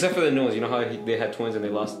 except for the new ones. You know how they had twins and they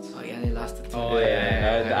lost. Oh yeah, they lost it. Oh,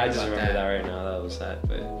 I just heard about remember that right now. That was sad.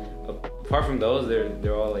 But apart from those,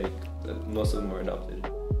 they're all like most of them were adopted.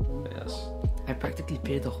 Yes. I practically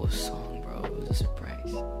played the whole song, bro. It was a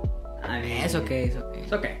surprise. I mean, It's okay. It's okay.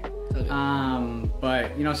 It's okay. It's okay.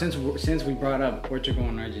 But you know, since we brought up Portugal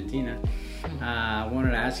and Argentina, I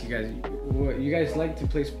wanted to ask you guys. You guys like to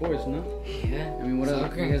play sports, no? Yeah. I mean, what else?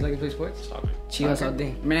 Soccer. You guys like to play sports? Soccer. Chivas all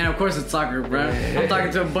day. Man, of course it's soccer, bro. I'm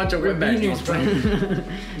talking to a bunch of We're wetbacks. beaners, bro.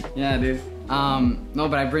 Yeah, dude. No,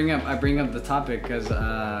 but I bring up the topic because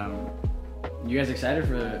you guys excited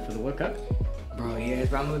for the World Cup? Bro, yes,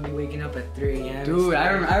 bro, I'm gonna be waking up at 3 a.m. Dude,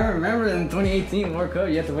 I remember in 2018 World Cup,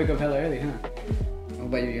 you have to wake up hella early, huh? What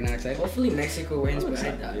about you? You're not excited? Hopefully Mexico wins, but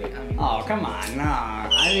I doubt it. I mean, Oh, come on, nah.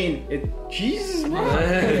 I mean, Jesus, bro.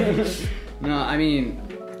 No, I mean,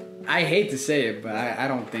 I hate to say it, but I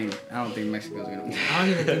don't think Mexico's gonna win. I don't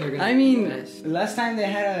even think they're gonna. I mean, best. last time they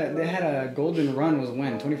had a golden run was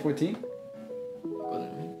when 2014.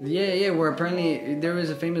 Yeah, where apparently there was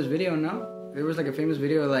a famous video. No, there was like a famous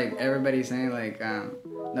video, like everybody saying like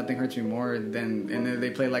nothing hurts me more than, and then they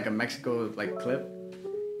played like a Mexico like clip.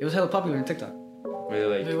 It was hella popular on TikTok.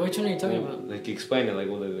 Really, Wait, which one are you talking about? Like explain it, like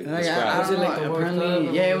what like, Like, describe. I Was it don't like know, the World apparently,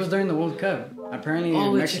 Cup? yeah, it was during the World Cup. Apparently,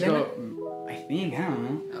 Oh, with Mexico. I think I don't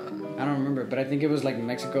know. I don't remember, but I think it was like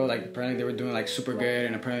Mexico. Like apparently they were doing like super good,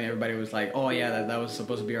 and apparently everybody was like, "Oh yeah, that was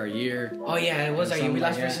supposed to be our year." Oh yeah, it was like we Something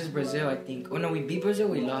lost like that. versus Brazil, I think. Oh no, we beat Brazil.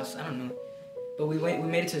 We lost. I don't know, but we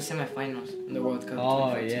made it to the semifinals in the World Cup.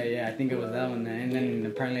 Oh 2014. yeah, I think it was that one. And then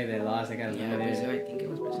apparently they lost. They got Yeah, eliminated. Brazil. I think it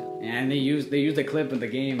was Brazil. Yeah, and they used the clip of the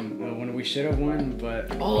game when we should have won,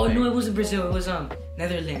 but Oh like, no, it wasn't Brazil. It was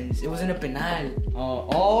Netherlands. It wasn't a penal.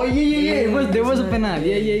 Oh yeah. There was a penal.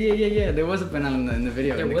 Yeah. There was a penal in the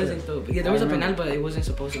video. There in the wasn't clip. though. Yeah, there was I a penal, remember. but it wasn't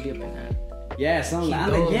supposed to be a penal. Yeah, something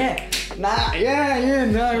like He that. Yeah. Nah, yeah.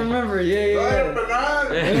 No, I remember.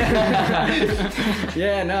 Yeah.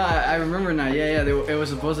 Yeah, no, I remember now. Yeah. It was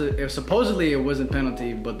supposedly it wasn't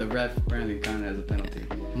penalty, but the ref apparently counted as a penalty.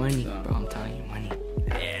 Money, So- bro. I'm telling you, money.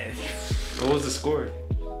 Yeah. What was the score?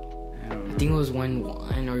 I don't know. I think it was 1-1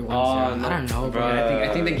 or 1-0. no, I don't know, bro. bro. I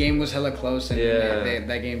think the game was hella close, and Yeah.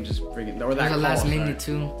 that game just freaking. Or It was that the last call, minute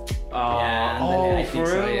sorry. too. Yeah, oh, I think for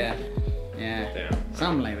so, real? yeah. Damn.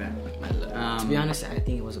 Something like that. To be honest, I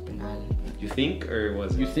think it was a penal. You think or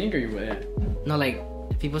was You it? think or you would? Yeah. No, like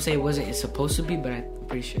people say it wasn't. It's supposed to be, but I'm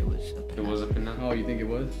pretty sure it was a It penal. was a penalty. Oh, you think it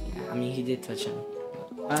was? Yeah, I mean, he did touch him.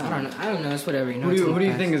 I don't know. I don't know. It's whatever. You know. Who it's do in the you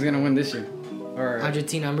past. think is gonna win this year? Or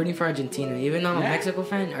Argentina. I'm rooting for Argentina. Even though I'm a Yeah. Mexico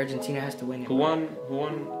fan, Argentina has to win it. Who won?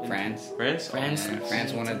 in- France. France. France. Yeah,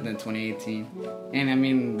 France won it in 2018, and I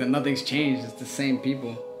mean nothing's changed. It's the same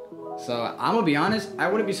people. So I'm gonna be honest. I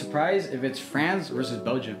wouldn't be surprised if it's France versus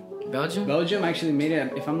Belgium. Belgium. Belgium actually made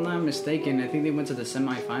it. If I'm not mistaken, I think they went to the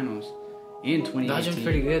semifinals in 2018. Belgium's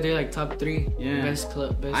pretty good. They're like top 3. Yeah. Best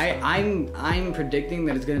club. Best. I'm predicting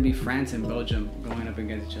that it's gonna be France and Belgium going up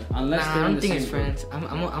against each other. Unless Nah, they're I in don't the think same it's group. France.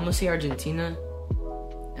 I'm gonna say Argentina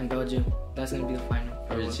and Belgium. That's gonna be the final.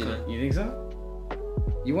 for World Argentina. Cup. You think so?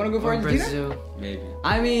 You want to go for Or Argentina? Brazil. Maybe.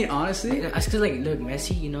 I mean, honestly, That's cause like look,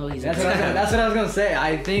 Messi. You know he's. that's what I was gonna say.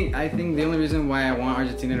 I think the only reason why I want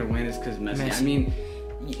Argentina to win is because Messi. Messi. I mean,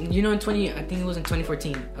 You know, I think it was in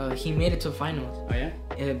 2014. He made it to finals, oh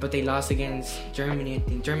yeah. but they lost against Germany. I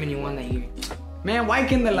think Germany won that year. Man, why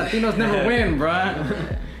can the Latinos never win, bruh?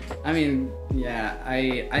 I mean, yeah.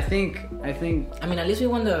 I think I mean, at least we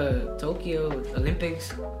won the Tokyo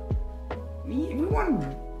Olympics. we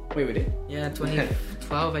won. Wait, we did. Yeah,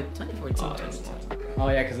 2012, 2014. 2012. Oh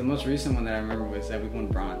yeah, because the most recent one that I remember was that we won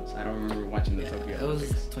bronze. I don't remember watching the Tokyo. That was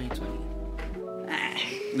 2020.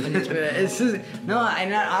 It's just, no, I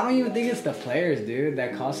don't even think it's the players, dude,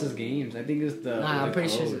 that cost us games. I think it's the. Nah, I'm the pretty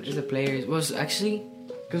sure coach. it's the players. Well, actually,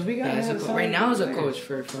 Because we got yeah, some right now it's a players. coach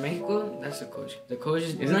for Mexico. That's a coach. The coach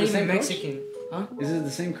is it not the even same coach? Mexican, huh? Is it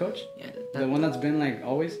the same coach? Yeah, The one that's been like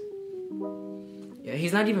always? yeah,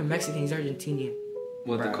 he's not even Mexican. He's Argentinian.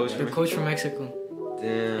 What the Bro, coach? The coach from Mexico.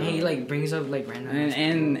 Damn. And he like brings up like random.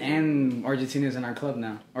 And Argentina's in our club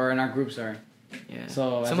now, or in our group, sorry. Yeah.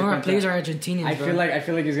 So, Some as of a our players are contra- Argentinians. I bro.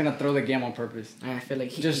 feel like he's gonna throw the game on purpose, I feel like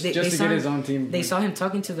he, just they to saw get him- his own team. They saw him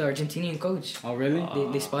talking to the Argentinian coach. Oh really?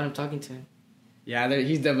 They spot him talking to him. Yeah,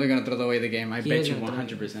 he's definitely gonna throw away the game. I He bet is you gonna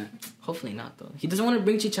throw it. 100%. Hopefully not though. He doesn't want to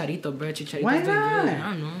bring Chicharito, bro. Chicharito's Why doing good. not? I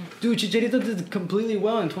don't know. Dude, Chicharito did completely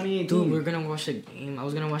well in 2018. Dude, we're gonna watch the game. I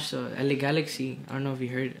was gonna watch the LA Galaxy. I don't know if you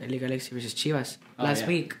heard LA Galaxy versus Chivas Oh, last yeah.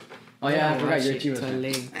 week. Oh yeah, I We're forgot gonna you're watch Chivas it to fan.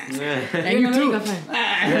 LA. And You're an you too. America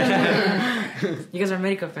fan. You guys are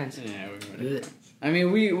America fans. Yeah, I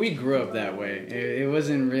mean, we grew up that way. It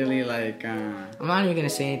wasn't really like. I'm not even gonna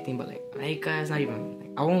say anything, but like America is not even. Like,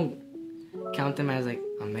 I won't count them as like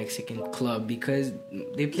a Mexican club because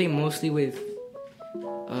they play mostly with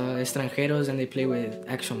extranjeros and they play with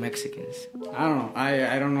actual Mexicans. I don't know.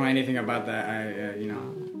 I don't know anything about that.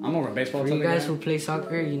 I'm over baseball. For type you of guys guy. who play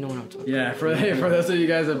soccer, you know what I'm talking. Yeah, for those of you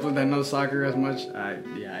guys that know soccer as much, I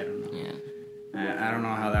don't know. Yeah. I don't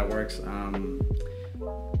know how that works.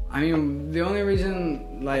 I mean, the only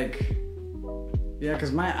reason, like, yeah,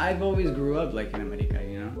 because I've always grew up like in America,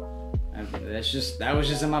 you know. That was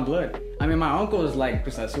just in my blood. I mean, my uncle is like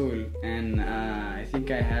Cruz Azul, and I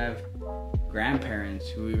think I have grandparents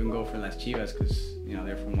who even go for Las Chivas because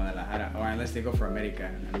they're from Guadalajara, or unless they go for America,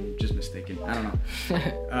 and I'm just mistaken. I don't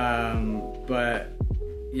know. But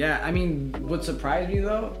yeah, I mean, what surprised me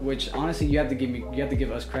though, which honestly you have to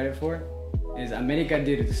give us credit for, is America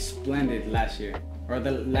did splendid last year. Or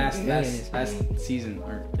the last season,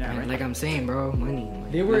 or yeah, right? Like I'm saying, bro, money.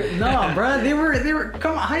 They were bro. They were.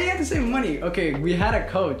 Come on, how do you have to say money? Okay, we had a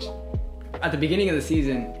coach at the beginning of the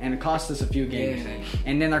season, and it cost us a few games,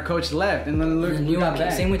 and then our coach left, and then look, we got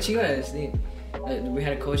back. Same with Chivas. We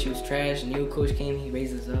had a coach, he was trash. A new coach came, he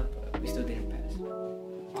raised us up. We still didn't pass.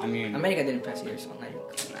 I mean, America didn't pass either, so I'm not even.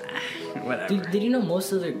 Whatever. Did you know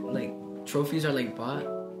most of their trophies are bought?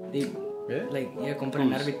 Really?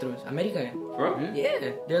 Compran árbitros. America. Bro?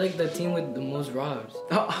 Yeah, they're the team with the most robs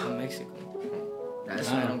in Mexico. That's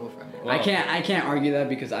why I don't go for America. Wow. I can't argue that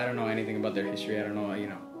because I don't know anything about their history. I don't know,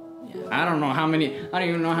 Yeah. I don't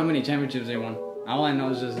even know how many championships they won. All I know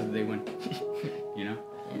is just that they win. Yeah.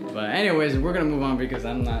 But anyways, we're gonna move on because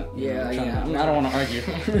I'm not. I don't want to argue.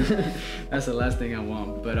 That's the last thing I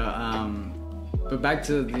want. But back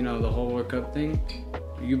to the whole World Cup thing.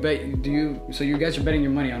 So you guys are betting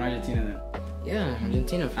your money on Argentina then? Yeah,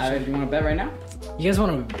 Argentina for sure. You want to bet right now? You guys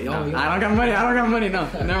want to? No, I don't got money. No,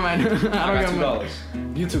 never mind. I don't got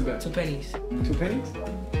 $2. You two bet. 2 pennies. 2 pennies?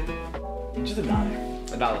 Just $1.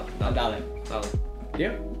 $1.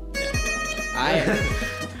 Yep.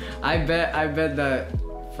 I bet that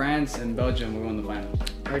France and Belgium will win the finals.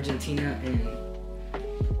 Argentina and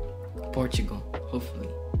Portugal, hopefully.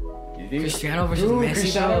 You think? Cristiano versus Messi.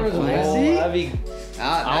 Cristiano versus Messi?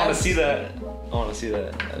 I want to see that.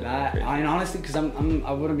 I mean, honestly, because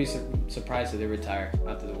I wouldn't be surprised if they retire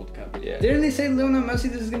after the World Cup. Yeah. Didn't they say Lionel Messi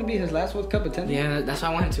this is gonna be his last World Cup attendance? Yeah, that's why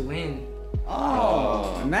I want him to win.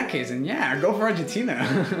 Oh, in that case, then yeah, go for Argentina.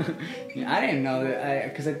 I didn't know that,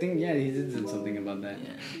 because I think he did something about that,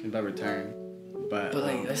 about retiring. But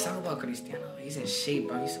let's talk about Cristiano. He's in shape,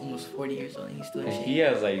 bro. He's almost 40 years old and he's still in shape. He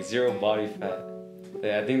has zero body fat.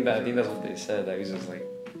 Yeah, I think that's what they said. That he's just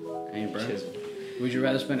hey, bro. chiseled. Would you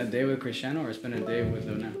rather spend a day with Cristiano or spend a day with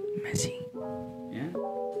Lionel? Messi. Yeah.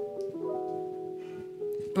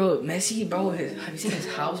 Bro, Messi, bro. Have you seen his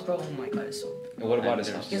house, bro? Oh my god, it's so big. And what about his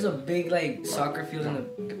house? He has a big soccer field in the.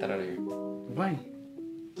 Get that out of here. Why?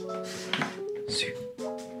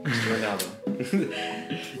 Ronaldo.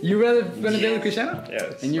 You rather spend a day with Cristiano?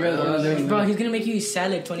 Yes. And you rather spend a day with Bro, he's gonna make you eat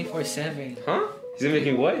salad 24/7. Huh? He's gonna make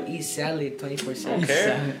you what? Eat salad 24/7. I don't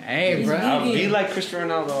care. Hey, bro. I'll be like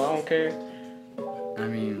Cristiano Ronaldo. I don't care. I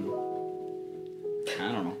mean,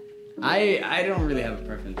 I don't know. I don't really have a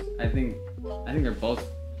preference. I think they're both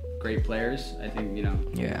great players. I think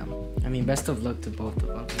Yeah. I mean, best of luck to both of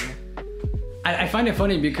them. I find it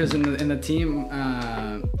funny because in the team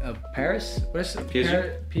of Paris, what is it?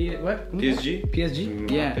 PSG? What? PSG? PSG?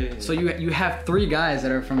 Yeah. So you have 3 guys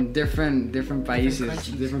that are from different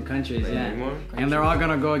países, different countries, and they're all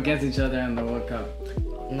gonna go against each other in the World Cup.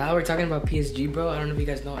 Now we're talking about PSG, bro. I don't know if you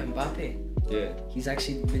guys know Mbappe. Yeah. He's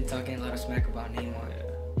actually been talking a lot of smack about Neymar.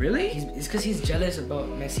 Really? It's because he's jealous about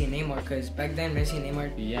Messi and Neymar. Because back then Messi and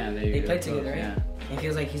Neymar, they played together, right? Yeah. And he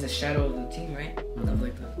feels like he's a shadow of the team, right? Of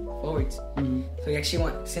the forwards. Mm-hmm. So he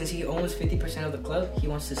actually since he owns 50% of the club, he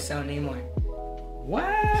wants to sell Neymar. What?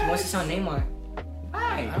 He wants to sell Neymar.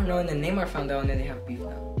 Why? I don't know. And then Neymar found out, and then they have beef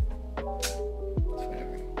now. It's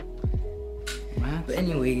whatever. What? But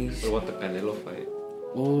anyways. What about the Canelo fight?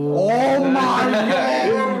 Oh my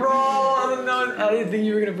god, bro! I didn't think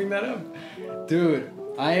you were gonna bring that up, dude.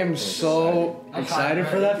 I am so excited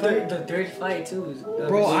for that fight. The third fight too.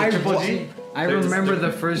 Bro, I remember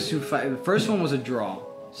the first 2 fights. The first one was a draw.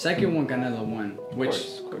 Second one, Canelo won,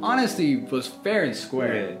 which honestly was fair and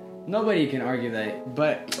square. Yeah. Nobody can argue that.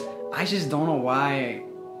 But I just don't know why.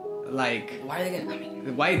 Why are they gonna? I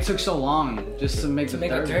mean, why it took so long just to make a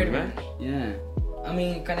third match. Yeah. I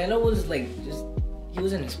mean, Canelo was he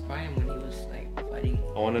was in his prime when he was fighting.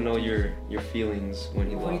 I want to know your feelings when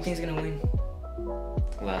he lost. Who do you think's gonna win?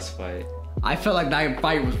 Last fight. I felt like that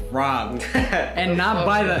fight was robbed, and not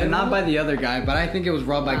by the other guy, but I think it was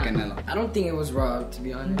robbed by Canelo. I don't think it was robbed, to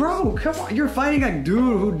be honest. Bro, come on! You're fighting a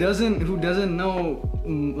dude who doesn't know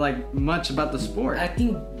much about the sport. I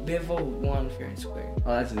think Bivol won fair and square.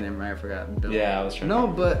 Oh, that's his name, right? I forgot. Bill. Yeah, I was trying. No,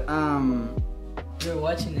 but we were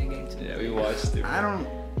watching that game too. Yeah, we watched it. I don't.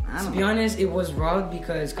 To be honest, it was robbed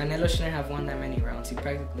because Canelo shouldn't have won that many rounds. He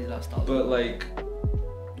practically lost all. But what you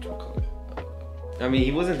call it? I mean,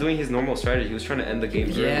 he wasn't doing his normal strategy. He was trying to end the game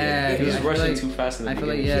early. Yeah, He was I feel rushing like- too fast in the I feel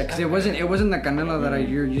like beginning. because it wasn't the Canelo that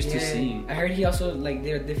you're used to seeing. I heard he also like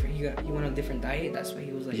did a different. He went on a different diet. That's why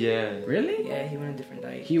he was like. Yeah. Really? Yeah, he went on a different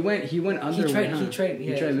diet. He went under. He tried. Huh?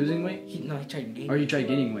 He tried losing weight. He tried gaining. Or you tried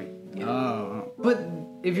gaining weight. Yeah. Oh, but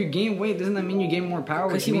if you gain weight, doesn't that mean you gain more power?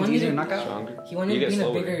 Which he means wanted easier to- knockout. Stronger. He wanted You to get be in a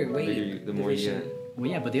slower. bigger weight The more you division. get. Well,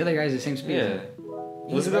 yeah, but the other guy's the same speed. Yeah.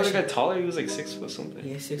 He Wasn't the other rushing- guy taller? He was like 6 foot something.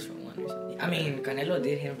 Yeah, 6'1" or something. I mean, Canelo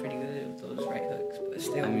did hit him pretty good with those right hooks, but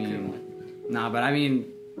still. I mean, but I mean,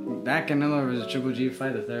 that Canelo versus Triple G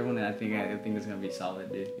fight, the third one, I think it's gonna be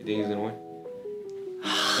solid, dude. You think he's gonna win?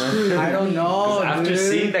 I don't know, After dude.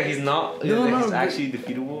 seeing that he's not, No, that no, he's but- actually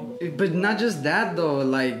defeatable. But not just that though.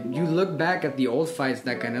 Like you look back at the old fights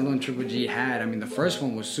that Canelo and Triple G had. I mean, the first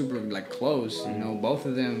one was super like close. You know, both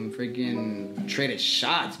of them freaking traded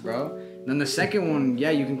shots, bro. Then the second one,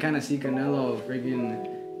 yeah, you can kind of see Canelo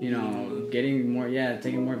freaking, you know, taking more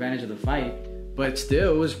advantage of the fight. But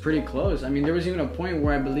still, it was pretty close. I mean, there was even a point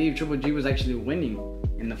where I believe Triple G was actually winning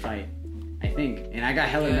in the fight. I think, and I got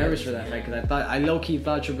hella nervous for that fight because I low key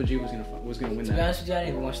thought Triple G was gonna win To be that. honest with you, I didn't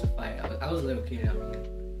even watch the fight. I was a little kid.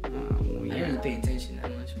 I mean, I didn't really pay attention that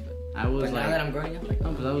much. I was But like, now that I'm growing up, like,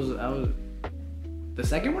 no, but I was the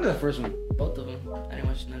second one or the first one? both of them. I didn't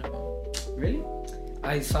watch none of them. Really?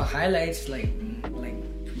 I saw highlights like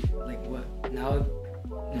what now.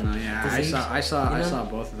 No, yeah, Does I he- saw you know? I saw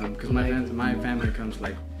both of them because my family comes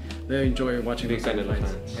like they enjoy watching Big those type of Canelo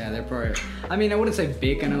fights. fans. Yeah, they're probably. I mean, I wouldn't say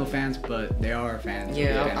big Canelo fans, but they are fans.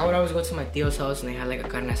 Yeah, Big I would always go to my tio's house and they had like a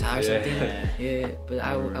carne asada or Yeah. something. Yeah, but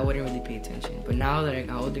I wouldn't really pay attention. But now that I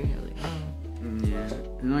got older, I'm like, oh. Yeah.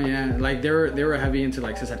 No, yeah. Like they were heavy into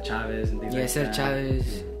like Cesar Chavez and things Yeah, like Cesar that.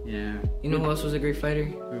 Chavez. Yeah. You know who else was a great fighter?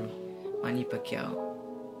 Who? Manny Pacquiao.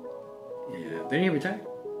 Yeah. Didn't he retire?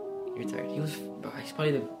 He retired. He's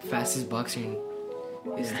probably the fastest boxer in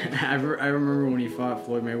history. I remember when he fought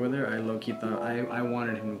Floyd Mayweather. I low key thought I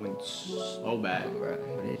wanted him to win so bad. But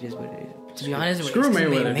it is what it is. To be honest, Screw it's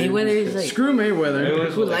Mayweather. dude. Mayweather is like Screw Mayweather. It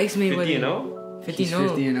was Who like likes Mayweather? 50 and 0? 50 He's no.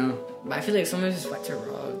 50 and 0. But I feel like some of his fights are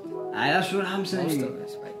raw. That's what I'm Most saying. of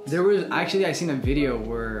his fights. There was actually I seen a video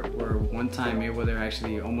where one time Mayweather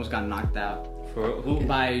actually almost got knocked out For who?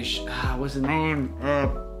 by what's his name?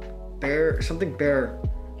 Bear something Bear.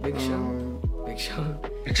 Big Show. Big Show.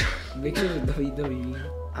 Big Show is WWE.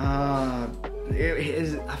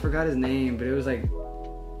 I forgot his name, but it was like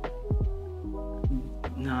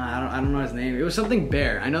no, I don't know his name. It was something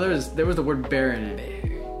Bear. I know there was the word Bear in it.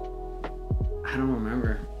 I don't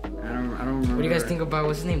remember. I don't remember. What do you guys think about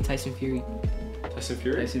what's his name? Tyson Fury. Tyson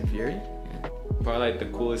Fury? Tyson Fury? Probably like the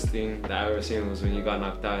coolest thing that I ever seen was when he got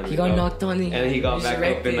knocked out. He got knocked on and he got back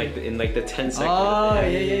up in resurrected. like the 10 seconds. Oh,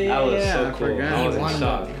 yeah. That was I so cool. forgot. I was He in won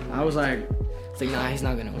shock. I was like, It's like, nah, he's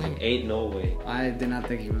not gonna win. Ain't no way. I did not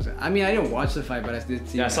think he was. I mean, I didn't watch the fight, but I did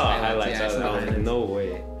see. Yeah, I the saw highlights. Yeah, I was like, no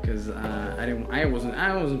way. Because I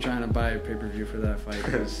wasn't trying to buy a pay-per-view for that fight.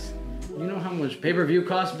 Because you know how much pay-per-view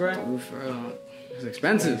costs, bro? Oof, It's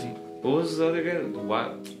expensive. What was the other guy?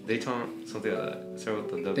 What? Dayton? Something like that. Started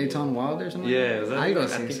with the W. Dayton Wilder or something. Yeah, was that I him? go I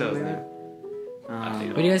see think so, something like wasn't that. I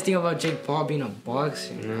think What do you guys think about Jake Paul being a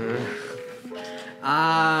boxer?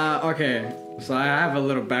 Okay. So I have a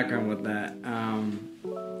little background with that.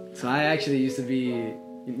 So I actually used to be.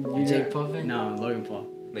 Jake Paul fan? No, Logan Paul.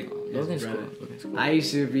 Like, Logan's brother. cool. Logan's cool. I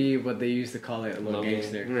used to be what they used to call it, a little Logan.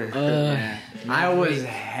 gangster. Uh, I was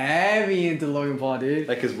heavy into Logan Paul, dude.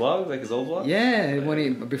 like his vlogs? Like his old vlogs? Yeah,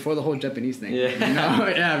 before the whole Japanese thing. Yeah. You know?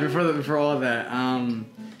 Yeah, before all that.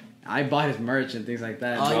 I bought his merch and things like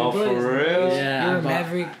that. Oh, you for real? Yeah, You're I a bought-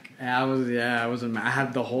 Maverick. I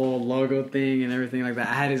had the whole logo thing and everything like that.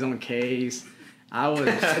 I had his own case. I was, dude.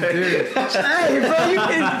 Hey, bro, you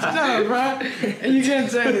can't, no, bro. And you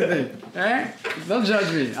can't say anything, alright? Don't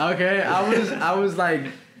judge me, okay? I was like,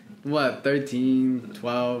 what, 13,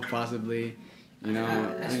 12, possibly. You know,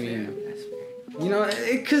 That's I mean, fair. That's fair. you know,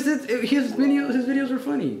 because his videos were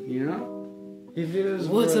funny. You know, his videos.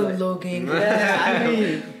 What's were up, like- Logan? Yeah, I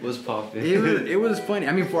mean, Was popping. it was funny.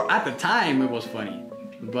 I mean, at the time, it was funny.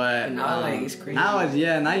 But Now, like, it's crazy. Now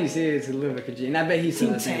now you see it's a little bit crazy, and I bet he's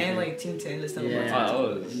Team the same 10, thing. like Team 10. Let's talk Yeah. about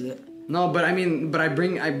Oh, that was. No, but I mean, I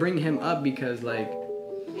bring him up because like,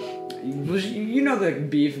 you know the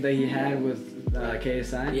beef that he had with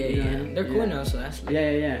KSI. Yeah, you know yeah. him? They're cool now, so that's like.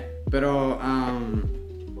 Yeah. But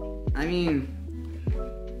I mean,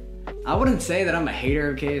 I wouldn't say that I'm a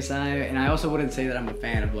hater of KSI, and I also wouldn't say that I'm a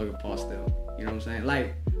fan of Logan Paul still. You know what I'm saying?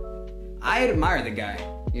 Like, I admire the guy.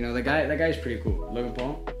 You know, that guy's pretty cool. Logan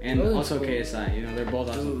Paul and Logan's also cool. KSI. You know, they're both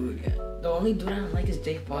awesome. Dude, yeah. The only dude I don't like is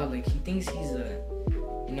Jake Paul. Like, he thinks he's a.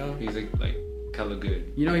 You know? He's like kind hella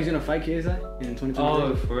good. You know he's gonna fight KSI in 2023.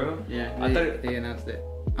 Oh, for real? Yeah, I thought they announced it.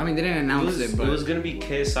 I mean, they didn't announce it, but it was gonna be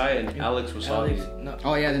KSI and Alex Wasabi. No.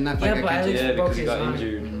 oh yeah, they're not fighting. Yeah, but Alex Yeah, broke because he his got arm.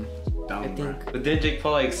 injured. Dumb, I think. But then Jake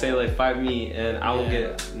Paul like say like fight me and I won't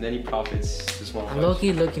get any profits. Just one I'm fight.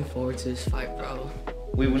 low-key looking forward to this fight, bro.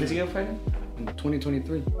 Wait, when is he gonna fight him? in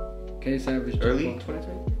 2023. KSI versus Early Jake 2020?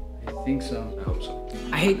 Paul. I think so. I hope so.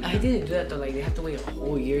 I didn't do that though. Like they have to wait a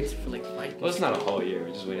whole year for like fight. Well, it's not a whole year.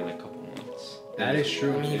 We're just waiting like a couple months. That is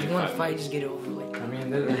true. I mean, if you want to fight, just get it over with. I mean,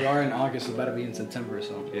 we are in August. It's about to be in September,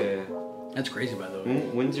 so Yeah. that's crazy, by the way.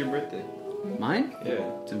 When's your birthday? Mine?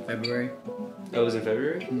 Yeah. It's in February. That was in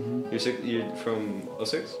February. Mm-hmm. You're from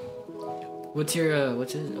 06? What's your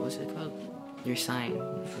what's it called? Your sign.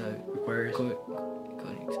 Aquarius. Codex.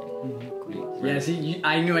 Yeah, see,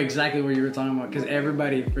 I knew exactly what you were talking about because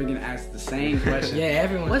everybody freaking asked the same question. Yeah,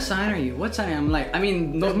 everyone. What sign are you? What sign? I'm like, I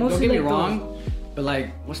mean, But don't mostly get me like wrong, but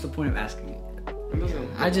like, what's the point of asking it?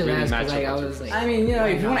 I just Really asked match because like up I with was like. I mean, you know,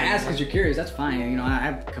 if you want to why ask not? because you're curious, that's fine. You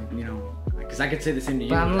know, because I could say the same to you.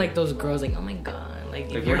 But I'm like those girls, like, oh my god, like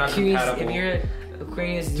If if we're you're not curious, if compatible. you're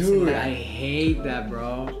Aquarius, this and dude, that. I hate that,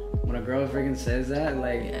 bro. When a girl freaking says that,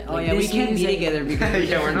 like, Yeah, oh like, yeah, we this can't means be that- together because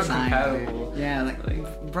Yeah, we're not different signs, compatible. dude. Yeah,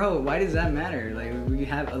 like, bro, why does that matter? Like, we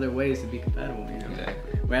have other ways to be compatible, you know.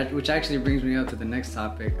 Exactly. Which actually brings me up to the next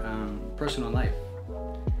topic, personal life.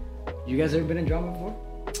 You guys ever been in drama before?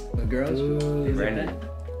 With girls? Things like Brandon.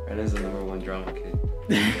 Brandon's the #1 drama kid.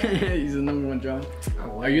 that? He's the #1 drama.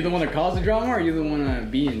 Are you the one that caused the drama, or are you the one to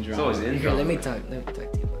be in drama? It's always in Here, drama. let me talk to you about this.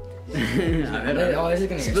 Oh, this is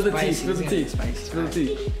gonna get spill the tea, spicy. spill the It's tea, gonna get spicy. spill the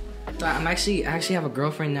tea. So I actually have a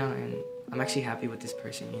girlfriend now, and I'm actually happy with this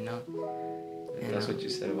person, you know. And, That's what you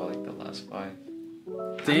said about like the last 5.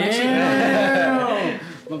 Damn!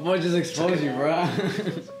 My boy just exposed you, bro.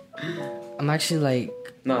 I'm actually like,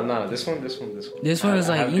 No, this one. this one is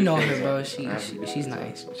I like, have you good know things her, bro. on- I have good She's things on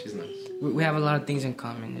nice. her. She's nice. We have a lot of things in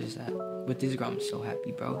common. Is that with this girl, I'm so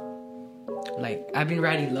happy, bro. Like I've been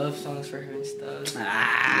writing love songs for her and stuff.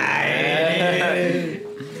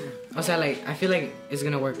 Also, like I feel like it's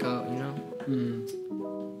gonna work out, you know.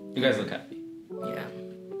 You guys look happy. Yeah.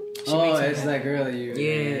 She Oh, makes me it's happy. that girl that you.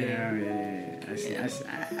 Yeah. I see. I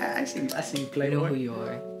see you I play. know who you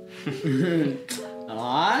are.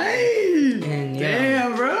 Aight. And yeah.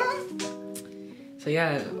 Damn, bro. So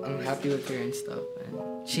yeah, I'm happy with her and stuff,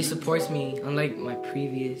 and she supports me, unlike my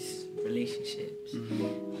previous relationships,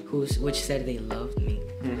 which said they loved me.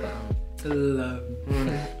 Love.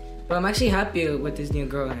 But I'm actually happy with this new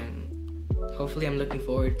girl, and hopefully, I'm looking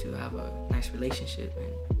forward to have a nice relationship.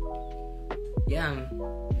 And yeah,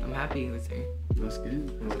 I'm happy with her. That's good.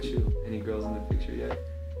 What about you? Any girls in the picture yet?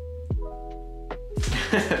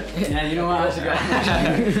 Yeah, you know what?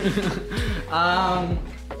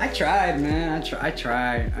 I tried, man. I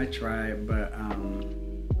tried, but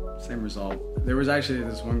same result. There was actually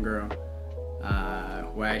this one girl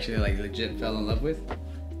who I actually like legit fell in love with.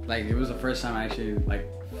 Like it was the first time I actually like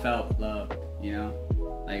felt love, you know.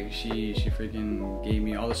 Like she freaking gave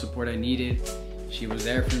me all the support I needed. She was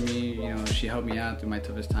there for me, you know. She helped me out through my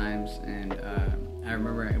toughest times, and I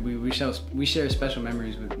remember we share special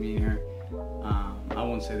memories with me and her. I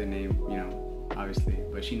won't say the name, you know, obviously,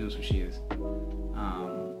 but she knows who she is.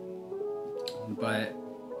 But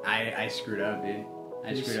I screwed up, dude.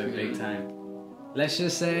 I screwed up big time. Let's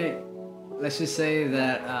just say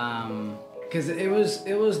that because it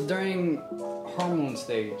was during hormone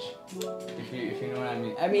stage, if you know what I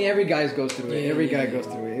mean. I mean, every guy goes through it. Every guy goes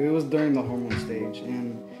through it. It was during the hormone stage,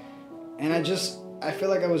 and I feel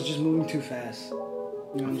like I was just moving too fast. You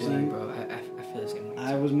know what I'm saying, bro? I feel the same way.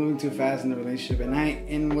 I was moving too fast in the relationship,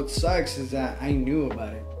 and what sucks is that I knew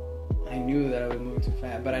about it. I knew that I was moving too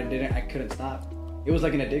fast, but I couldn't stop. It was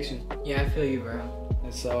like an addiction. Yeah, I feel you, bro.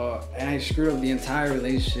 And I screwed up the entire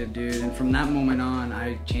relationship, dude. And from that moment on,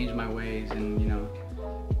 I changed my ways, and you know,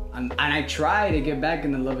 and I try to get back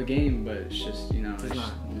in the love game, but it's just, you know, It's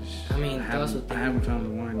not. I mean, I that's haven't, the I thing. haven't found the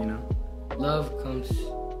one, you know. Love comes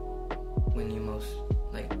when you most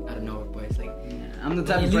like out of nowhere, but it's like I'm the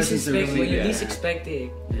type of person to when really, you least expect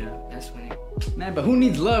it. yeah. That's when it. Man, but who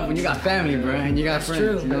needs love when you got family, bro, and you got That's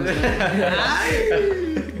friends? true. You know what I'm saying?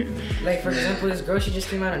 Like for example, this girl, she just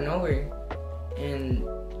came out of nowhere, and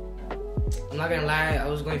I'm not gonna lie, I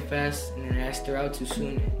was going fast, and then I asked her out too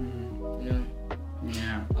soon. And, you know,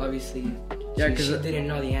 Yeah. obviously, Yeah, she 'cause didn't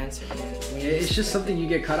know the answer. Man. When you It's just something you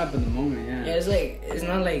get caught up in the moment, yeah. yeah, it's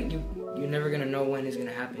not like you're never gonna know when it's gonna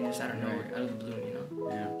happen, just out of nowhere, out of the blue, you know.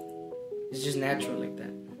 Yeah. It's just natural like that.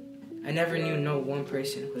 I never knew no one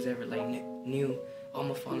person who's ever like knew, oh, I'm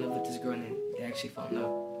gonna fall in love with this girl, and then they actually fall in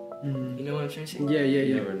love. You know what I'm trying to say? Yeah, yeah,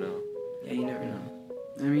 You yeah. never know. Yeah, you never know.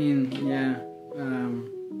 I mean, yeah.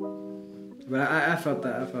 But I felt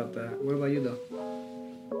that. What about you though?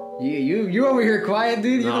 You over here quiet,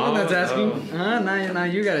 dude. You're the one that's asking. Now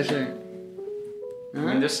you gotta share. I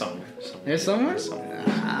mean, there's somewhere. There's someone?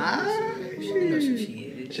 She knows who she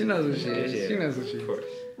is. She knows who she is. Yeah, She knows who she of is. course.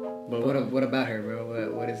 But what about her, bro?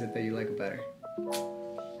 What is it that you like about her?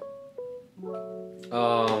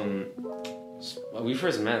 We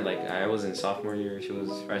first met, like, I was in sophomore year, she was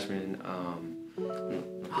freshman.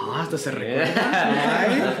 Hasta se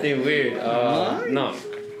Yeah. Nothing weird. No.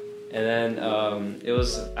 And then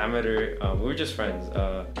I met her, we were just friends.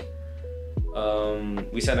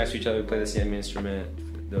 We sat next to each other, we played the same instrument,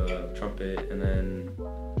 the trumpet, and then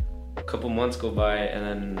a couple months go by, and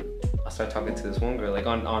then I started talking to this one girl, like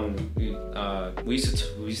I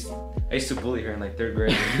used to bully her in like 3rd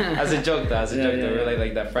grade as a joke though, really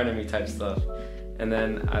like that frenemy type stuff. And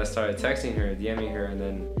then I started texting her, DMing her, and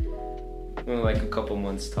then we were like a couple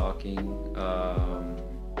months talking,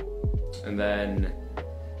 and then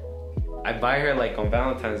I buy her, like, on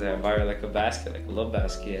Valentine's Day, I buy her like a basket, like a love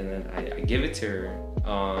basket, and then I give it to her.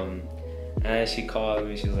 And then she called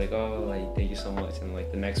me, she was like, oh, like, thank you so much. And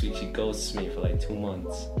like the next week she ghosts me for like 2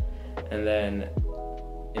 months. And then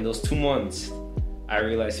in those 2 months, I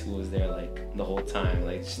realized who was there like the whole time.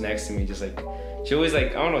 Like, just next to me, just like, she always,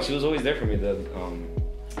 like, I don't know, she was always there for me, and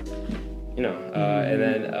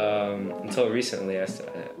then until recently, it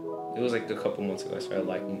was like a couple months ago, I started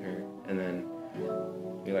liking her, and then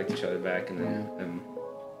we liked each other back, and then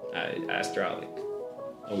I asked her out like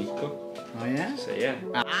a week ago. Oh yeah? So yeah.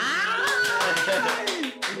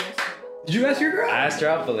 Did you ask your girl? I asked her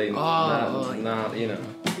out, but like, Oh,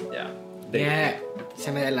 yeah. Yeah,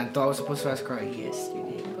 se me adelantó. I was supposed to ask her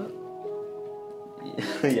yesterday, but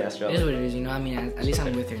Yeah, asked her it is out. what it is, you know. I mean, at least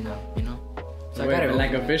I'm with her now, you know. So Wait, I got it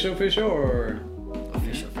like over. official or?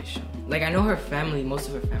 official. Like, I know her family, most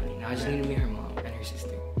of her family. Now I just need to meet her mom and her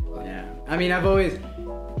sister. Yeah. I mean, I've always.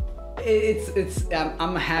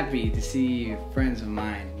 I'm happy to see friends of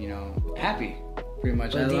mine, you know, happy, pretty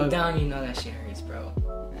much. But deep down, you know that shit hurts, bro.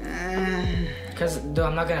 Cause, dude,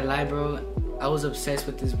 I'm not gonna lie, bro. I was obsessed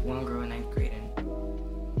with this one girl in 9th grade, and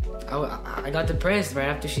I got depressed right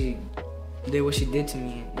after she did what she did to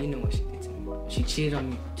me. And you know what she did to me. She cheated on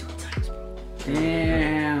me 2 times, bro.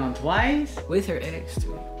 Damn, twice? With her ex,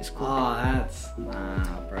 dude. It's cool. Oh, that's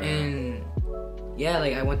bro. And yeah,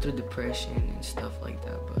 like, I went through depression and stuff like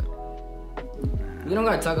that, but we don't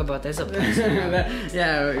gotta talk about that. It's a past now.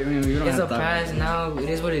 Yeah, I mean, we don't It's have a to talk past about now. It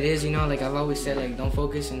is what it is, you know. Like, I've always said, like, don't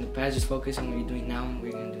focus in the past, just focus on what you're doing now and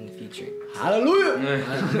what you're gonna do in the future. it. Hallelujah!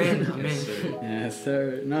 Amen. Yes, sir. Yes,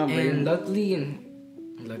 sir. No, but And luckily,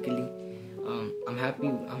 I'm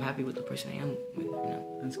happy with the person I am with right now.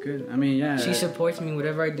 that's good. I mean, yeah. She supports me.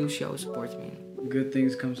 Whatever I do, she always supports me. Good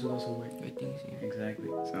things come to those who wait. Good things, yeah. Exactly.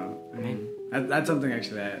 So, I mean, that's something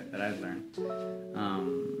actually that I've learned.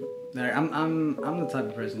 That I'm the type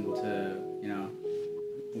of person to, you know,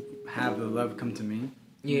 have the love come to me.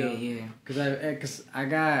 Yeah. Cause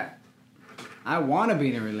I want to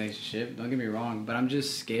be in a relationship. Don't get me wrong, but I'm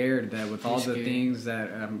just scared that with all the things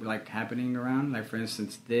that like happening around, like for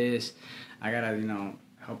instance I gotta, you know,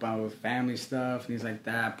 help out with family stuff, things like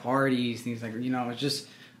that, parties, things like, you know, it's just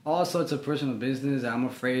all sorts of personal business. I'm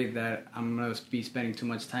afraid that I'm gonna be spending too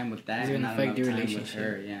much time with that It's gonna and not affect enough your time with relationship.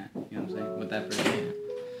 her. Yeah, you know what I'm saying, with that person.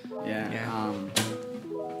 Yeah.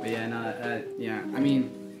 But yeah, no, yeah. I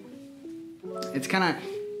mean, it's kind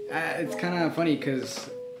of funny because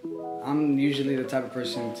I'm usually the type of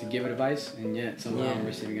person to give advice, and yet somehow I'm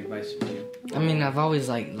receiving advice from you. I mean, I've always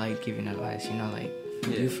like giving advice, you know, like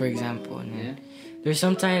you, for example. And then there's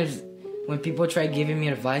sometimes when people try giving me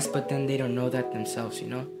advice, but then they don't know that themselves, you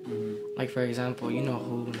know. Like, for example, you know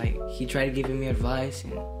who, like, he tried giving me advice,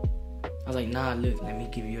 and I was like, nah, look, let me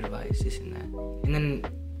give you advice, this and that. And then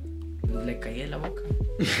le caí la boca.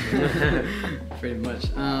 Pretty much.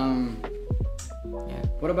 Yeah.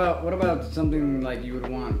 What about something like you would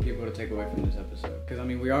want people to take away from this episode? Because I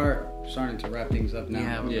mean, we are starting to wrap things up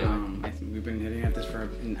now. Yeah. I think we've been hitting at this for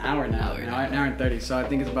an hour now, an hour and 30. So I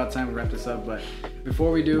think it's about time to wrap this up. But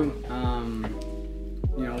before we do,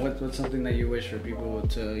 you know, what's something that you wish for people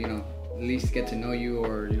to, you know, at least get to know you,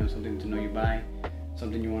 or, you know, something to know you by,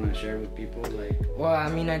 something you want to share with people, like? Well, I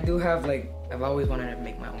mean, I do have, like, I've always wanted to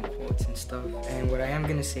make my own quotes and stuff. And what I am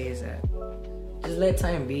gonna say is that just let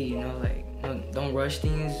time be, you know, like, don't rush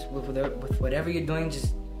things with whatever you're doing.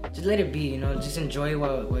 Just let it be, you know. Just enjoy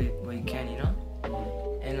while you can, you know.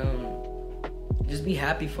 And just be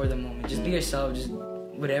happy for the moment. Just be yourself. Just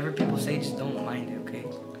whatever people say, just don't mind it, okay?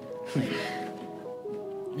 Like,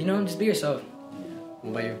 you know, just be yourself. What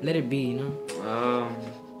about you? Let it be, you know.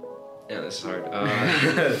 Yeah, that's hard.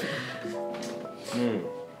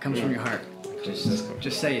 Comes from your heart.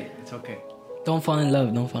 Just say it. It's okay. Don't fall in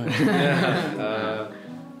love. Don't fall in love.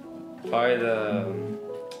 Probably the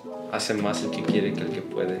hace más el que quiere que el que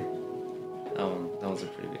puede. That one's a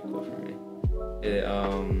pretty big quote for me.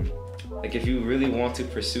 Like if you really want to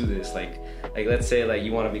pursue this, like let's say like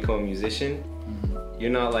you want to become a musician,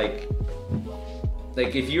 you're not like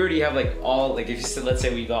if you already have like all like if you said, let's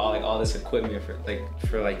say we got like all this equipment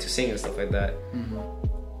for like to sing and stuff like that,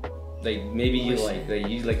 like maybe you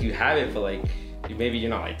you have it, but like maybe you're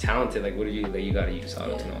not like talented, like what do you like you gotta use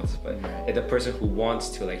auto-tune and all this, but like the person who wants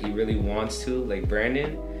to, like he really wants to, like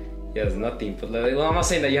Brandon, he has nothing, but like, well, I'm not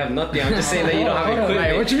saying that you have nothing, I'm just saying that you don't have equipment.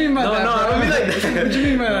 Right. What you mean by that? No, I don't mean like that. What you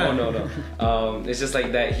mean by that? No. It's just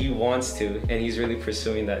like that he wants to, and he's really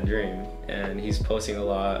pursuing that dream, and he's posting a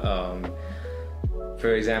lot.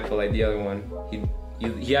 For example, like the other one,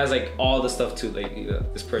 he has like all the stuff to like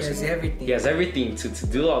this person. He has everything to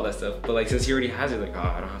do all that stuff, but like since he already has it, like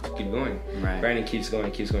I don't have to keep going. Right. Brandon keeps going,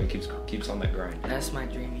 keeps on that grind. That's my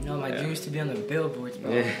dream. You know, my dream is to be on the billboards, bro.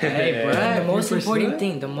 Hey, bro. The most important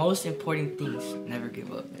thing is never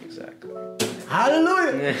give up. Exactly.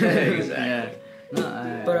 Hallelujah. Exactly. Yeah.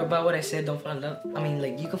 No, But about what I said, don't fall in love. I mean,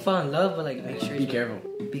 like you can fall in love, but like make sure be careful.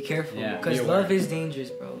 Be careful, Yeah, because be aware. love is dangerous,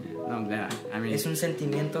 bro. No, yeah. I mean. Es un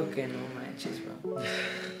sentimiento que no manches, bro.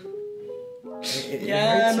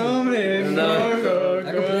 Ya, no, hombre. No.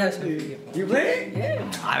 I can play that song for you. You play? Yeah.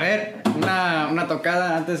 A ver, una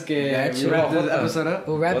tocada antes que Yeah, we wrap this episode up.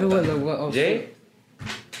 We'll wrap it with the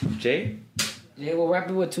Jay? Yeah, we'll wrap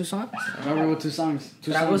it with 2 songs. Remember with 2 songs.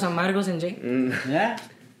 Tragos amargos and Jay. Yeah?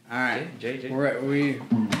 Alright. Jay. We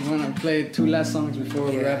want to play 2 last songs before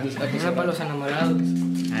we wrap this Una episode para up. los enamorados.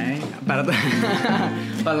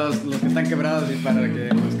 Para los que están quebrados y para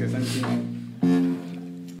los que están chinos.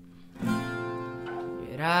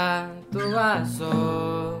 Era tu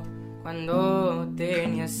vaso cuando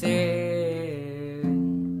tenía sed.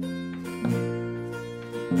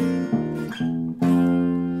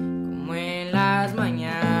 Como en las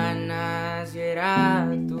mañanas y era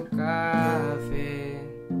tu café.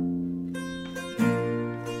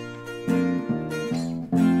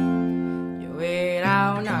 Yo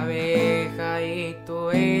era una abeja y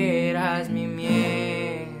tú eras mi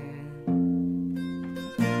miel.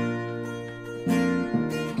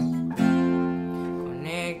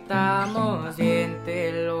 Conectamos bien,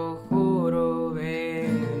 te lo juro, bebé.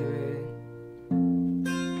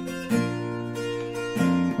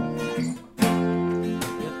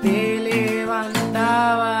 Yo te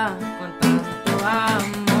levantaba con tanto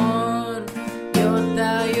amor, yo te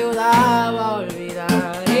ayudaba a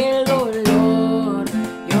olvidar el dolor.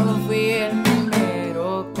 Yo fui el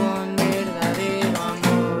primero con verdadero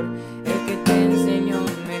amor, el que te enseñó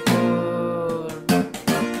mejor.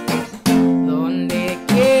 Donde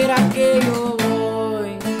quiera que yo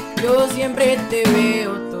voy, yo siempre te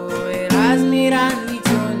veo. Tú eras mi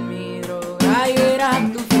rendición, mi droga, yo era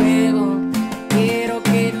tu fuego. Quiero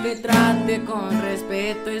que te trate con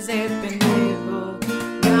respeto ese pendejo.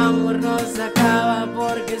 Mi amor no se acaba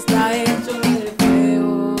porque está hecho de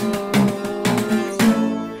fuego.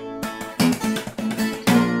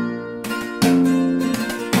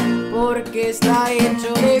 Porque está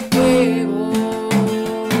hecho de fuego.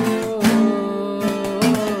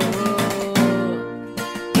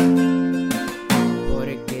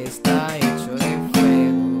 Porque está hecho de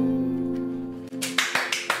fuego.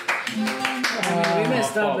 We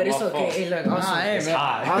messed up, but it's okay. Hey, look, also,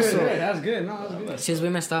 Also, that's good. No, that's good. since we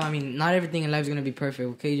messed up, I mean, not everything in life is gonna be perfect.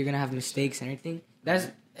 Okay, you're gonna have mistakes and everything.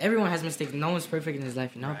 Everyone has mistakes. No one's perfect in his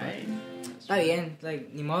life, you know. Right. But at the end,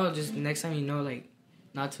 like, ni modo, just next time you know, like,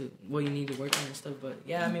 not to what you need to work on and stuff. But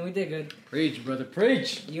yeah, I mean, we did good. Preach, brother,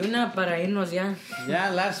 preach. Y una para irnos ya. Yeah,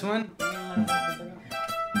 last one.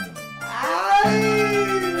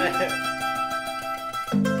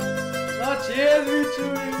 No, cheers, bicho.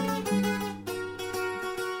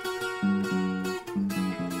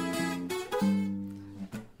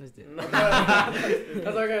 Let's do it.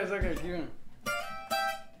 That's okay, it's okay. Keep going.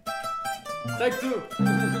 Take 2.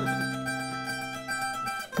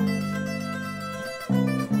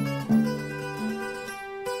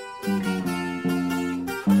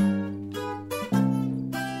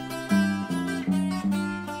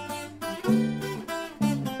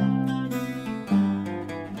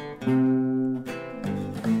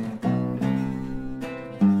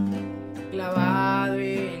 Clavado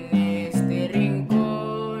en este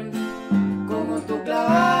rincón, como tú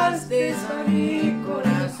clavaste a mi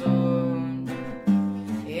corazón.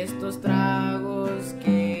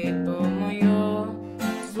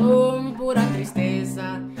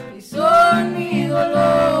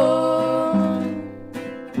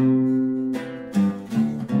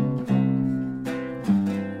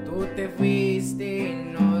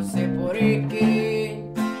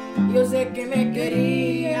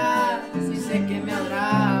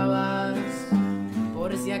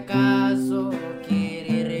 por si acaso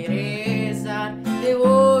quiere regresar. Te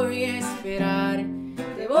voy a esperar,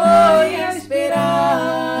 te voy a esperar.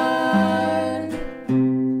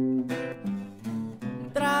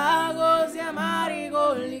 Tragos de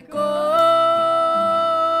amargo licor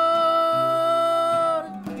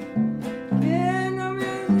que no me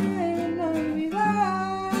hacen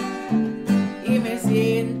olvidar, y me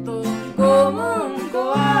siento como un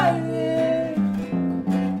cobarde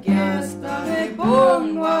que hasta me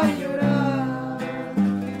pongo a llorar.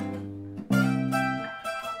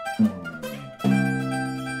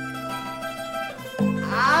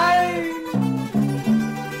 Ay.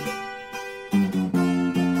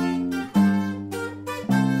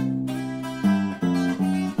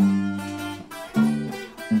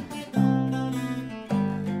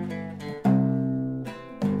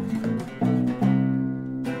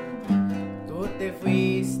 Tú te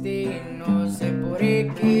fuiste, no sé por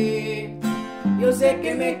qué. Yo sé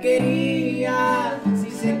que me querías, sí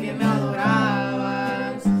sé que me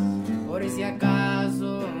adorabas. Por si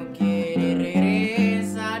acaso quieres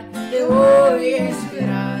regresar, te voy a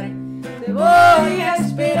esperar, te voy a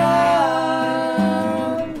esperar.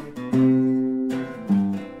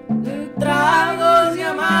 Tragos de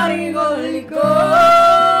amargo licor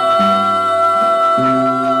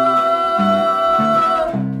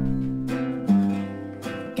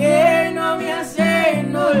que no me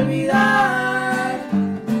hacen olvidar,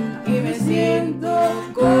 y me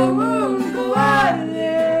siento como un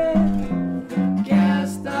cobarde que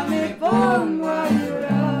hasta me pongo a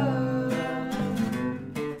llorar.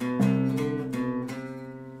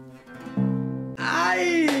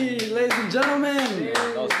 Ay, ladies and gentlemen,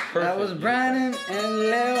 that was Brandon and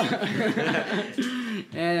Leo.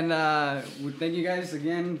 And we thank you guys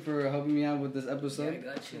again for helping me out with this episode.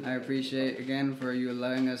 Yeah, I got you. I appreciate again for you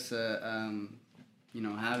allowing us to,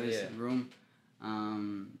 have this room.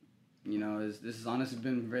 This has honestly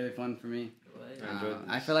been really fun for me. I enjoyed this.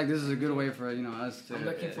 I feel like this is a good way for us to. I'm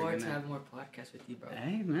looking forward to connect. have more podcasts with you, bro.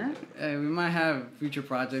 Hey man, we might have future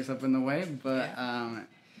projects up in the way, but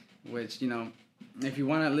which if you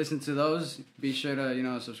want to listen to those, be sure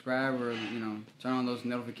to subscribe or turn on those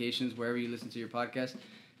notifications wherever you listen to your podcast.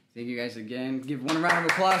 Thank you guys again. Give one round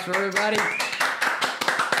of applause for everybody.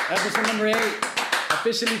 Episode number 8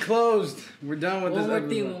 officially closed. We're done with this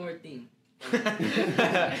episode. One more thing.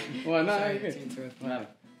 Well, no, Sorry you're good. to interrupt. Wow.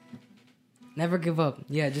 Never give up.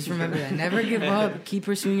 Yeah, just remember that. Never give up. Keep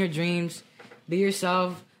pursuing your dreams. Be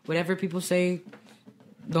yourself. Whatever people say,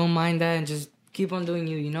 don't mind that, and just keep on doing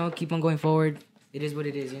you. Keep on going forward. It is what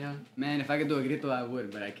it is. Man, if I could do a grito, I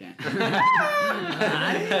would, but I can't.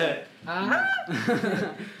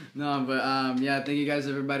 No, but thank you guys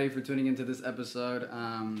everybody for tuning into this episode.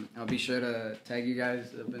 I'll be sure to tag you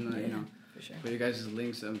guys up in the for sure. put you guys'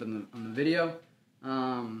 links up on the video.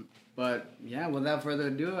 But yeah, without further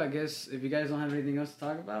ado, I guess if you guys don't have anything else to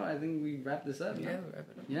talk about, I think we wrap this up. Yeah, no? we'll wrap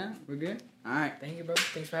it up. Yeah, we're good. All right. Thank you, bro.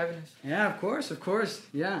 Thanks for having us. Yeah, of course.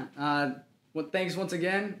 Yeah. Well, thanks once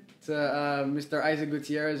again to Mr. Isaac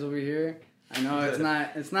Gutierrez over here. I know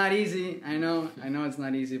it's not easy. I know it's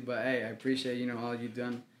not easy, but hey, I appreciate all you've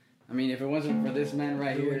done. I mean, if it wasn't for this man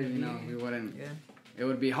right here, we wouldn't. Yeah. It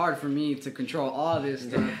would be hard for me to control all this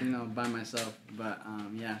stuff, by myself. But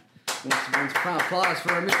yeah, once applause for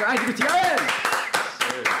Mr. Isaac Gutierrez.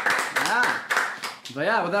 Yeah. But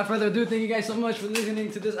yeah, without further ado, thank you guys so much for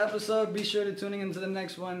listening to this episode. Be sure to tune in to the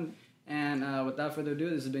next one. And without further ado,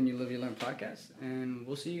 this has been You Live, You Learn podcast. And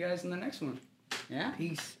we'll see you guys in the next one. Yeah?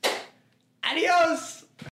 Peace. Adios!